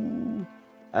 Ooh.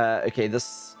 Okay,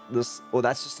 this. Oh,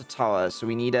 that's just a tower. So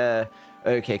we need a.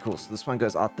 Okay, cool. So this one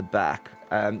goes out the back.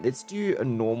 Let's do a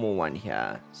normal one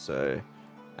here. So,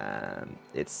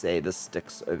 let's say this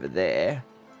sticks over there,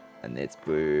 and let's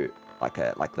put like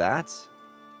that.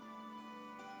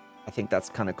 I think that's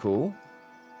kind of cool.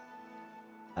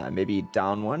 Maybe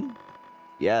down one.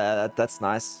 Yeah, that's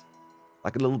nice.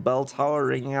 Like a little bell tower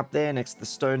ringing up there next to the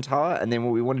stone tower. And then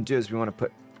what we want to do is we want to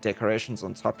put decorations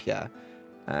on top here.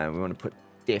 We want to put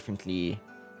definitely.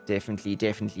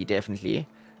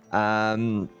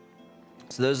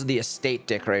 So those are the estate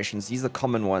decorations. These are the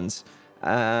common ones.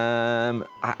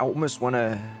 I almost want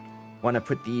to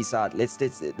put these out. This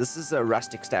is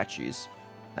rustic statues.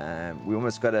 We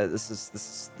almost got to. This is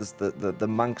the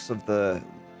monks of the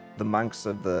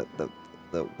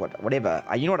whatever.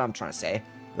 You know what I'm trying to say.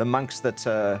 The monks that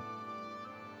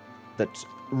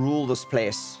rule this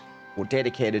place or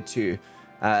dedicated to.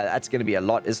 That's going to be a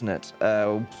lot, isn't it?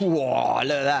 Whoa,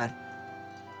 look at that.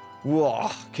 Whoa,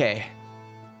 okay.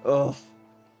 Oh,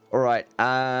 all right.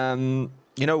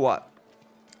 You know what?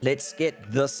 Let's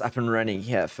get this up and running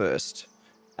here first.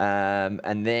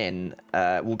 And then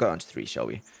we'll go on to 3, shall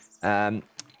we?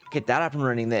 Get that up and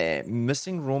running there.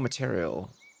 Missing raw material.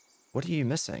 What are you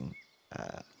missing?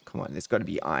 Come on, there's got to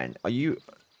be iron. Are you...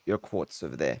 Your quartz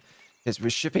over there? Because we're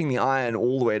shipping the iron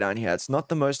all the way down here. It's not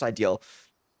the most ideal.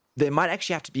 There might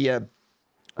actually have to be a...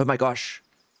 Oh my gosh.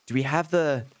 Do we have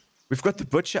the... We've got the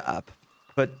butcher up.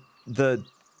 But the...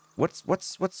 What's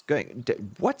going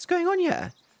on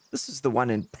here? This is the one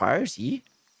in priority.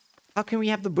 How can we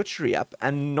have the butchery up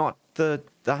and not the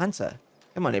hunter?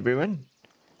 Come on, everyone.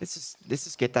 Let's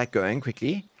just get that going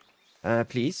quickly.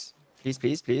 Please.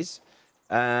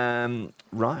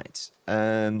 Right.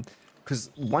 Because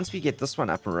once we get this one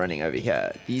up and running over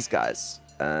here, these guys,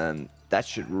 that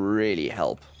should really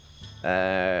help.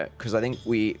 Because I think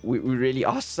we really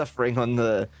are suffering on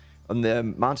the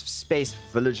amount of space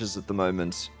for villages at the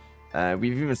moment.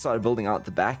 We've even started building out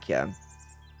the back here.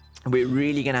 We're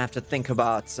really gonna have to think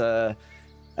about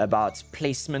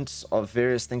placement of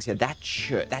various things here.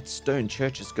 That stone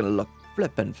church is gonna look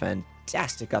flippin'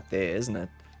 fantastic up there, isn't it?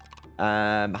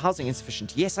 Housing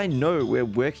insufficient. Yes, I know, we're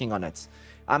working on it.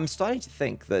 I'm starting to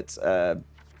think that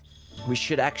we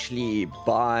should actually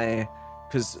buy,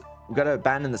 because we've got to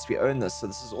abandon this, we own this, so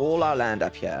this is all our land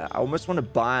up here. I almost want to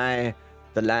buy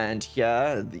the land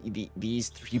here, these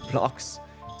 3 blocks.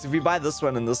 So if we buy this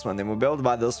one and this one, then we'll be able to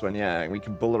buy this one, yeah, and we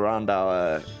can build around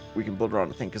the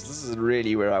thing, because this is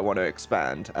really where I want to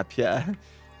expand, up here.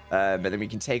 But then we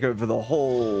can take over the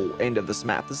whole end of this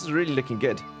map. This is really looking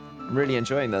good. I'm really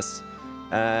enjoying this.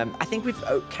 I think we've...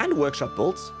 Oh, candle workshop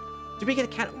built. Did we get a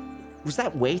candle... Was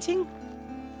that waiting?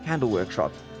 Candle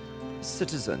workshop.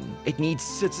 Citizen. It needs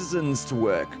citizens to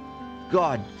work.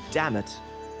 God damn it.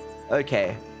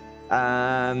 Okay.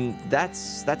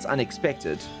 That's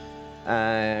unexpected.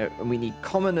 And we need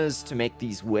commoners to make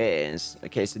these wares.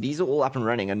 Okay, so these are all up and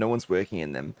running and no one's working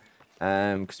in them.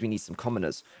 Because we need some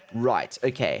commoners. Right,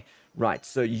 okay. Right,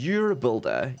 so you're a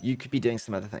builder. You could be doing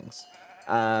some other things.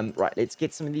 Right, let's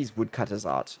get some of these woodcutters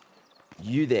out.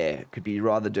 You there could be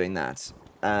rather doing that.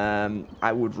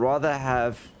 I would rather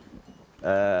have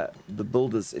the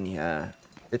builders in here.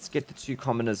 Let's get the 2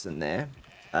 commoners in there.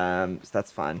 So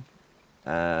that's fine.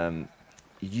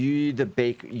 You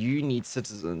need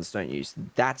citizens, don't you? So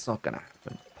that's not gonna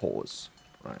happen. Pause.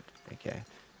 Right, okay.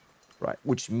 Right,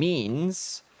 which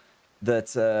means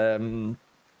that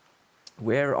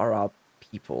where are our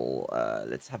people?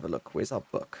 Let's have a look. Where's our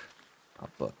book? Our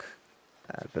book.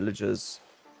 Villages.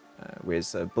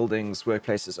 Where's buildings,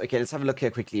 workplaces? Okay, let's have a look here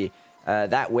quickly.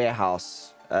 That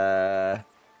warehouse.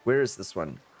 Where is this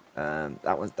one?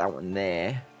 That one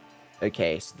there.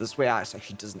 Okay, so this warehouse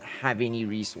actually doesn't have any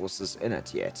resources in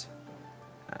it yet.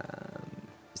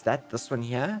 Is that this one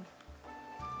here?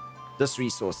 This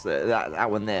resource, that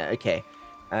one there. Okay.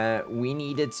 We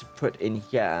needed to put in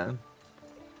here.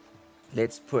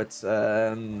 Let's put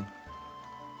iron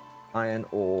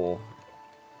ore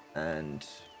and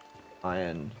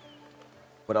iron.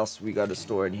 What else we got to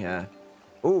store in here?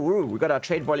 Oh, we got our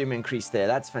trade volume increase there.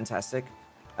 That's fantastic.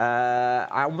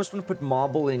 I almost want to put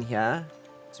marble in here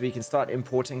so we can start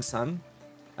importing some.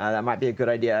 That might be a good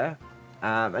idea.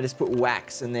 And let's put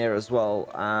wax in there as well.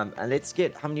 And let's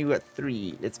get, how many we got?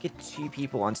 3. Let's get 2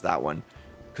 people onto that one.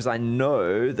 Because I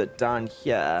know that down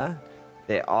here,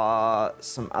 there are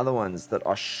some other ones that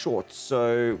are short.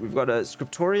 So we've got a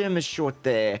scriptorium is short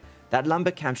there. That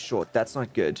lumber camp's short. That's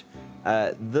not good.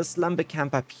 This lumber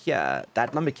camp up here,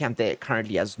 that lumber camp there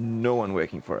currently has no one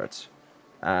working for it.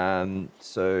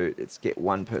 So let's get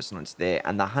 1 person onto there.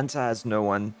 And the hunter has no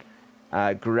one.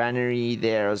 Granary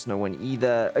there has no one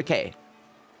either. Okay.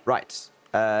 Right.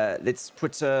 Let's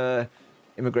put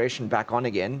immigration back on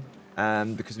again.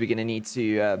 Because we're gonna need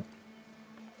to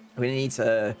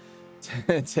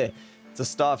to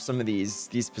staff some of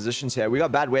these positions here. We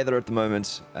got bad weather at the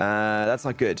moment. That's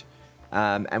not good.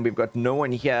 And we've got no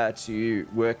one here to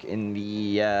work in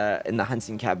the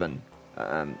hunting cabin,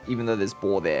 even though there's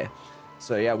boar there.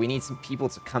 So yeah, we need some people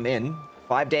to come in.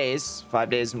 5 days,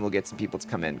 and we'll get some people to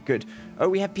come in. Good. Oh,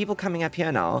 we have people coming up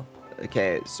here now.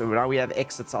 Okay, so now we have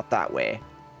exits out that way.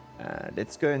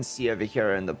 Let's go and see over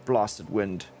here in the blasted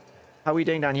wind. How are we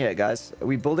doing down here, guys? Are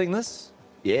we building this?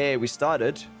 Yeah, we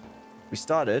started.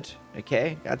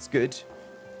 Okay, that's good.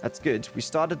 We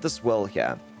started this well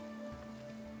here.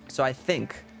 So I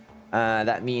think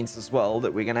that means as well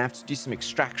that we're going to have to do some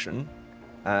extraction.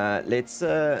 Let's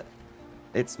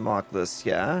mark this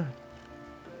here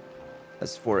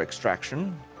as for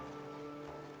extraction.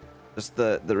 Just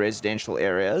the residential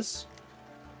areas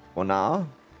for now.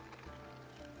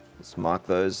 Let's mark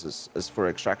those as for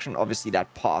extraction. Obviously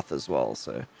that path as well.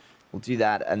 So we'll do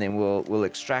that, and then we'll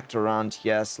extract around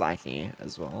here slightly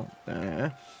as well.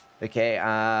 Okay,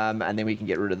 and then we can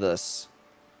get rid of this.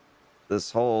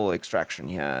 This whole extraction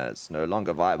here is no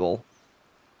longer viable.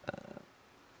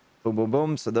 Boom, boom,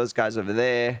 boom. So those guys over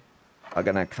there are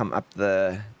gonna come up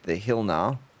the hill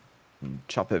now and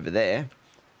chop over there.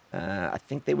 I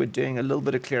think they were doing a little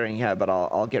bit of clearing here, but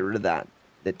I'll get rid of that.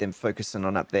 Let them focus in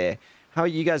on up there. How are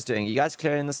you guys doing? You guys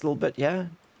clearing this a little bit? Yeah?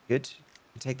 Good.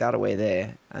 Take that away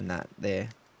there and that there.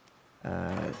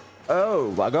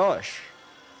 Oh my gosh.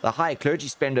 The high clergy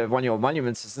spender of one of your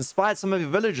monuments has inspired some of your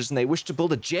villagers, and they wish to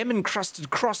build a gem-encrusted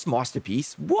cross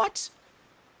masterpiece. What?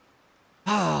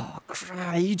 Oh,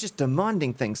 cry, you just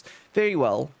demanding things. Very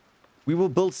well. We will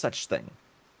build such thing.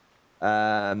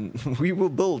 We will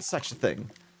build such a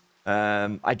thing.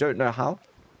 I don't know how.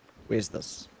 Where's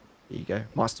this? There you go.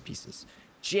 Masterpieces.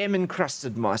 Gem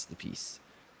encrusted masterpiece.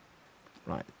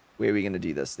 Right. Where are we going to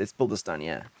do this? Let's build this down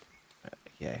here.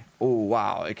 Okay. Oh,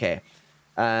 wow. Okay.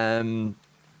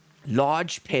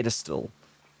 Large pedestal.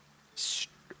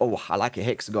 Oh, I like a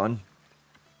hexagon.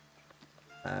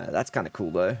 That's kind of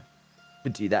cool, though.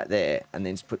 Could do that there, and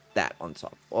then just put that on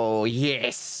top. Oh,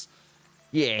 yes.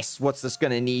 Yes. What's this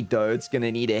going to need, though? It's going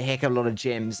to need a heck of a lot of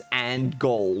gems and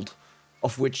gold,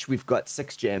 of which we've got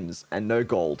 6 gems and no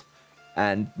gold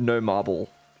and no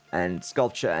marble and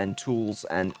sculpture and tools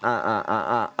and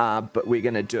but we're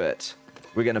going to do it.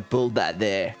 We're going to build that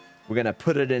there. We're going to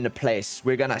put it into place.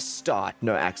 We're going to start.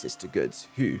 No access to goods.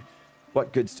 Who?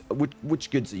 What goods?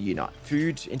 Which goods are you not?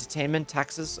 Food, entertainment,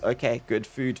 taxes? Okay, good.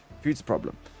 Food. Food's a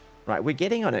problem. Right, we're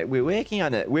getting on it. We're working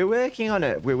on it. We're working on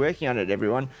it. We're working on it,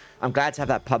 everyone. I'm glad to have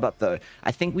that pub up, though.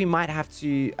 I think we might have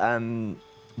to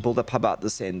build a pub out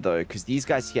this end, though, because these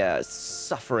guys here are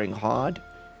suffering hard.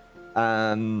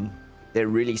 They're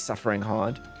really suffering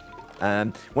hard.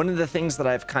 One of the things that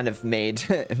I've kind of made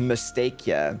a mistake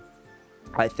here,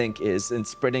 I think, is in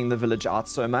spreading the village out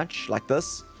so much like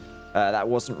this. That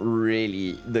wasn't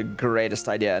really the greatest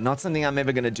idea. Not something I'm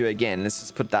ever going to do again. Let's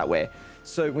just put it that way.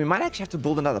 So we might actually have to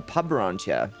build another pub around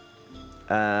here.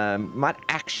 Might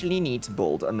actually need to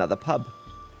build another pub.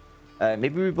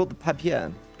 Maybe we build the pub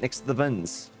here next to the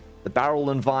Vins, the Barrel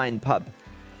and Vine pub.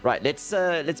 Right, let's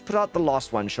put out the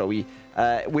last one, shall we?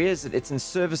 Where is it? It's in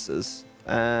services.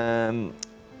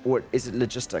 Or is it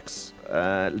logistics?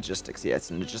 Logistics, yeah, it's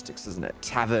in logistics, isn't it?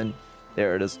 Tavern.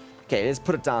 There it is. Okay, let's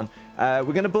put it down.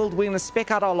 We're gonna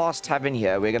spec out our last tavern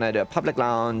here. We're gonna do a public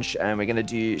lounge, and we're gonna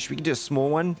do. Should we do a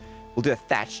small one? We'll do a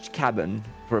thatched cabin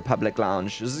for a public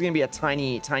lounge. This is gonna be a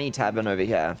tiny tavern over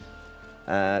here.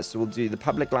 So we'll do the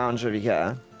public lounge over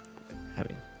here.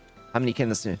 How many can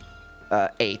this do?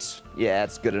 8. Yeah,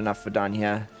 that's good enough for down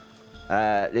here.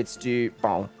 Let's do.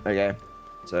 Oh, okay.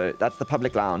 So that's the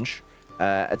public lounge.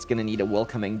 It's gonna need a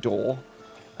welcoming door.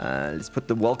 Let's put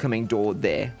the welcoming door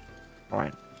there. All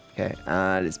right. Okay.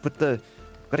 Let's put the.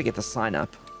 Gotta get the sign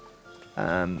up.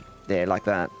 There, like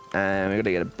that. And we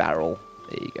gotta get a barrel.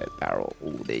 There you go, barrel.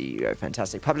 Oh, there you go.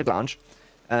 Fantastic. Public lounge.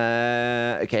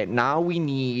 Okay. Now we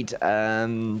need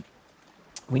a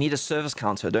service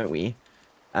counter, don't we?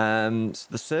 So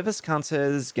the service counter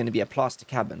is going to be a plaster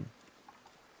cabin.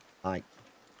 Like,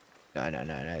 no.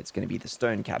 It's going to be the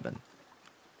stone cabin.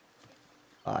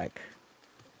 Like,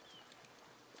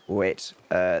 wait,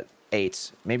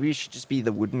 8. Maybe we should just be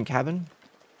the wooden cabin.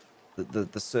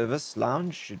 The service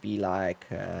lounge should be like.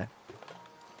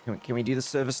 Can we do the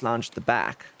service lounge at the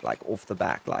back, like off the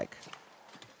back, like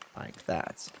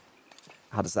that?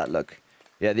 How does that look?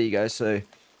 Yeah, there you go. So.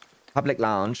 Public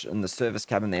lounge and the service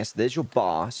cabin there. So there's your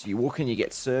bar. So you walk in, you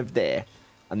get served there.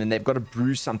 And then they've got to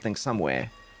brew something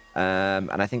somewhere. And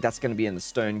I think that's going to be in the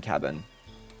stone cabin.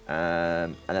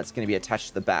 And that's going to be attached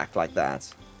to the back like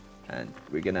that. And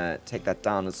we're going to take that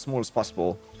down as small as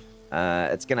possible.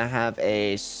 It's going to have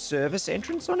a service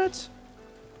entrance on it.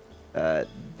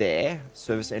 There.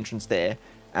 Service entrance there.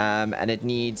 And it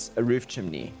needs a roof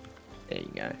chimney. There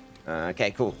you go.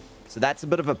 Okay, cool. So that's a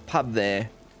bit of a pub there.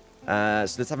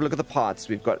 So let's have a look at the parts.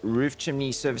 We've got roof,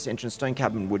 chimney, service entrance, stone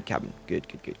cabin, wood cabin. Good.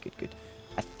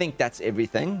 I think that's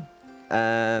everything.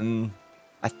 I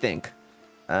think.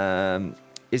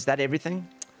 Is that everything?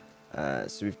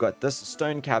 So we've got this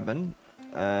stone cabin,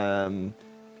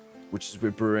 which is we're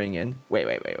brewing in. Wait.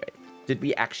 Did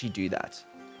we actually do that?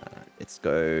 Let's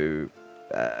go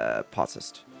parts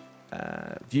list.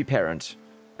 View parent.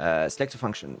 Select a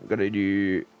function. We've got to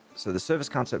do... So the service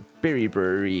counter, berry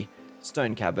brewery...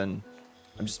 Stone cabin.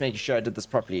 I'm just making sure I did this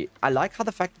properly. I like how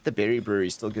the fact that the berry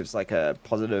brewery still gives like a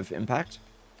positive impact.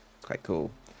 It's quite cool.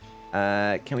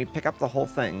 Can we pick up the whole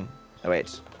thing? Oh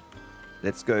wait.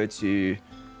 Let's go to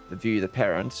the view the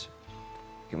parent.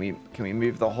 Can we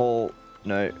move the whole?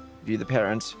 No. View the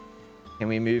parent. Can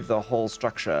we move the whole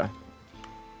structure?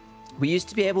 We used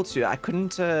to be able to. I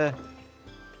couldn't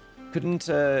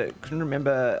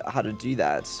remember how to do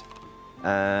that.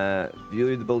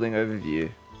 View the building overview.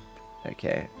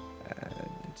 Okay,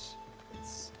 and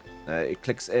it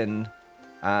clicks in.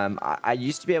 I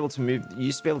used to be able to move. You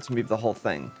used to be able to move the whole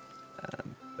thing,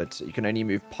 but you can only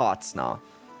move parts now.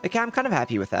 Okay, I'm kind of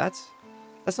happy with that.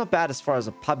 That's not bad as far as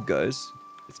a pub goes.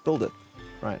 Let's build it,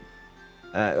 right?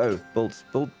 Build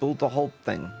the whole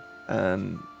thing.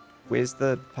 Where's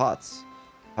the parts?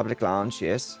 Public lounge,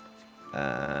 yes.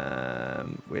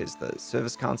 Where's the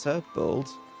service counter? Build.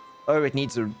 Oh, it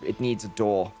needs a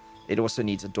door. It also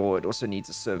needs a door. It also needs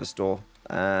a service door.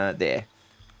 There.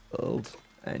 Build.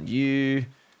 And you...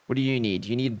 What do you need?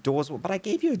 You need doors? But I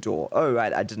gave you a door. Oh,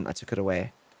 right. I didn't. I took it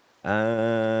away.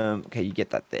 Okay, you get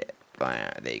that there.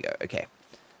 There you go. Okay.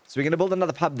 So we're going to build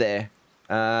another pub there.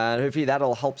 Hopefully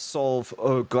that'll help solve...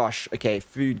 Oh, gosh. Okay,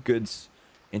 food, goods,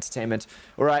 entertainment.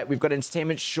 All right, we've got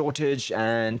entertainment shortage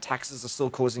and taxes are still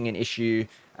causing an issue.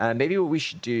 Maybe what we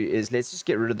should do is let's just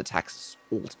get rid of the taxes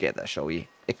altogether, shall we?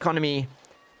 Economy,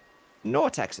 no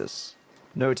taxes.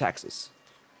 No taxes.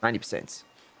 90%.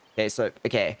 Okay, so,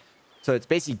 okay. So it's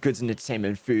basically goods and entertainment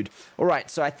and food. All right,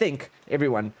 so I think,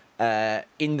 everyone,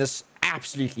 in this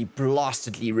absolutely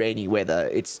blastedly rainy weather,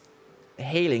 it's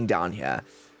hailing down here,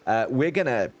 we're going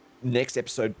to, next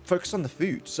episode, focus on the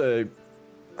food. So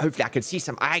hopefully I can see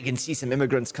some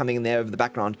immigrants coming in there over the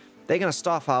background. They're going to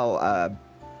staff our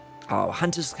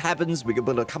hunters' cabins. We can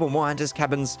build a couple more hunters'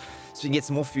 cabins so we can get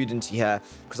some more food into here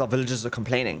because our villagers are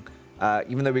complaining.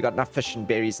 Even though we got enough fish and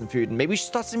berries and food. And maybe we should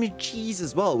start selling cheese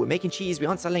as well. We're making cheese. We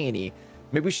aren't selling any.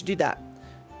 Maybe we should do that.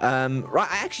 Right,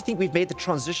 I actually think we've made the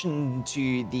transition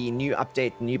to the new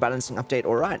update, new balancing update.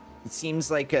 All right. It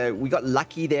seems like we got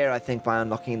lucky there, I think, by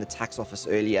unlocking the tax office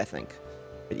early, I think.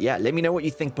 But yeah, let me know what you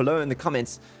think below in the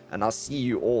comments. And I'll see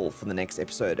you all for the next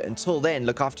episode. Until then,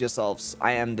 look after yourselves.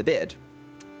 I am the Beard.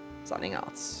 Signing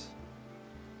out.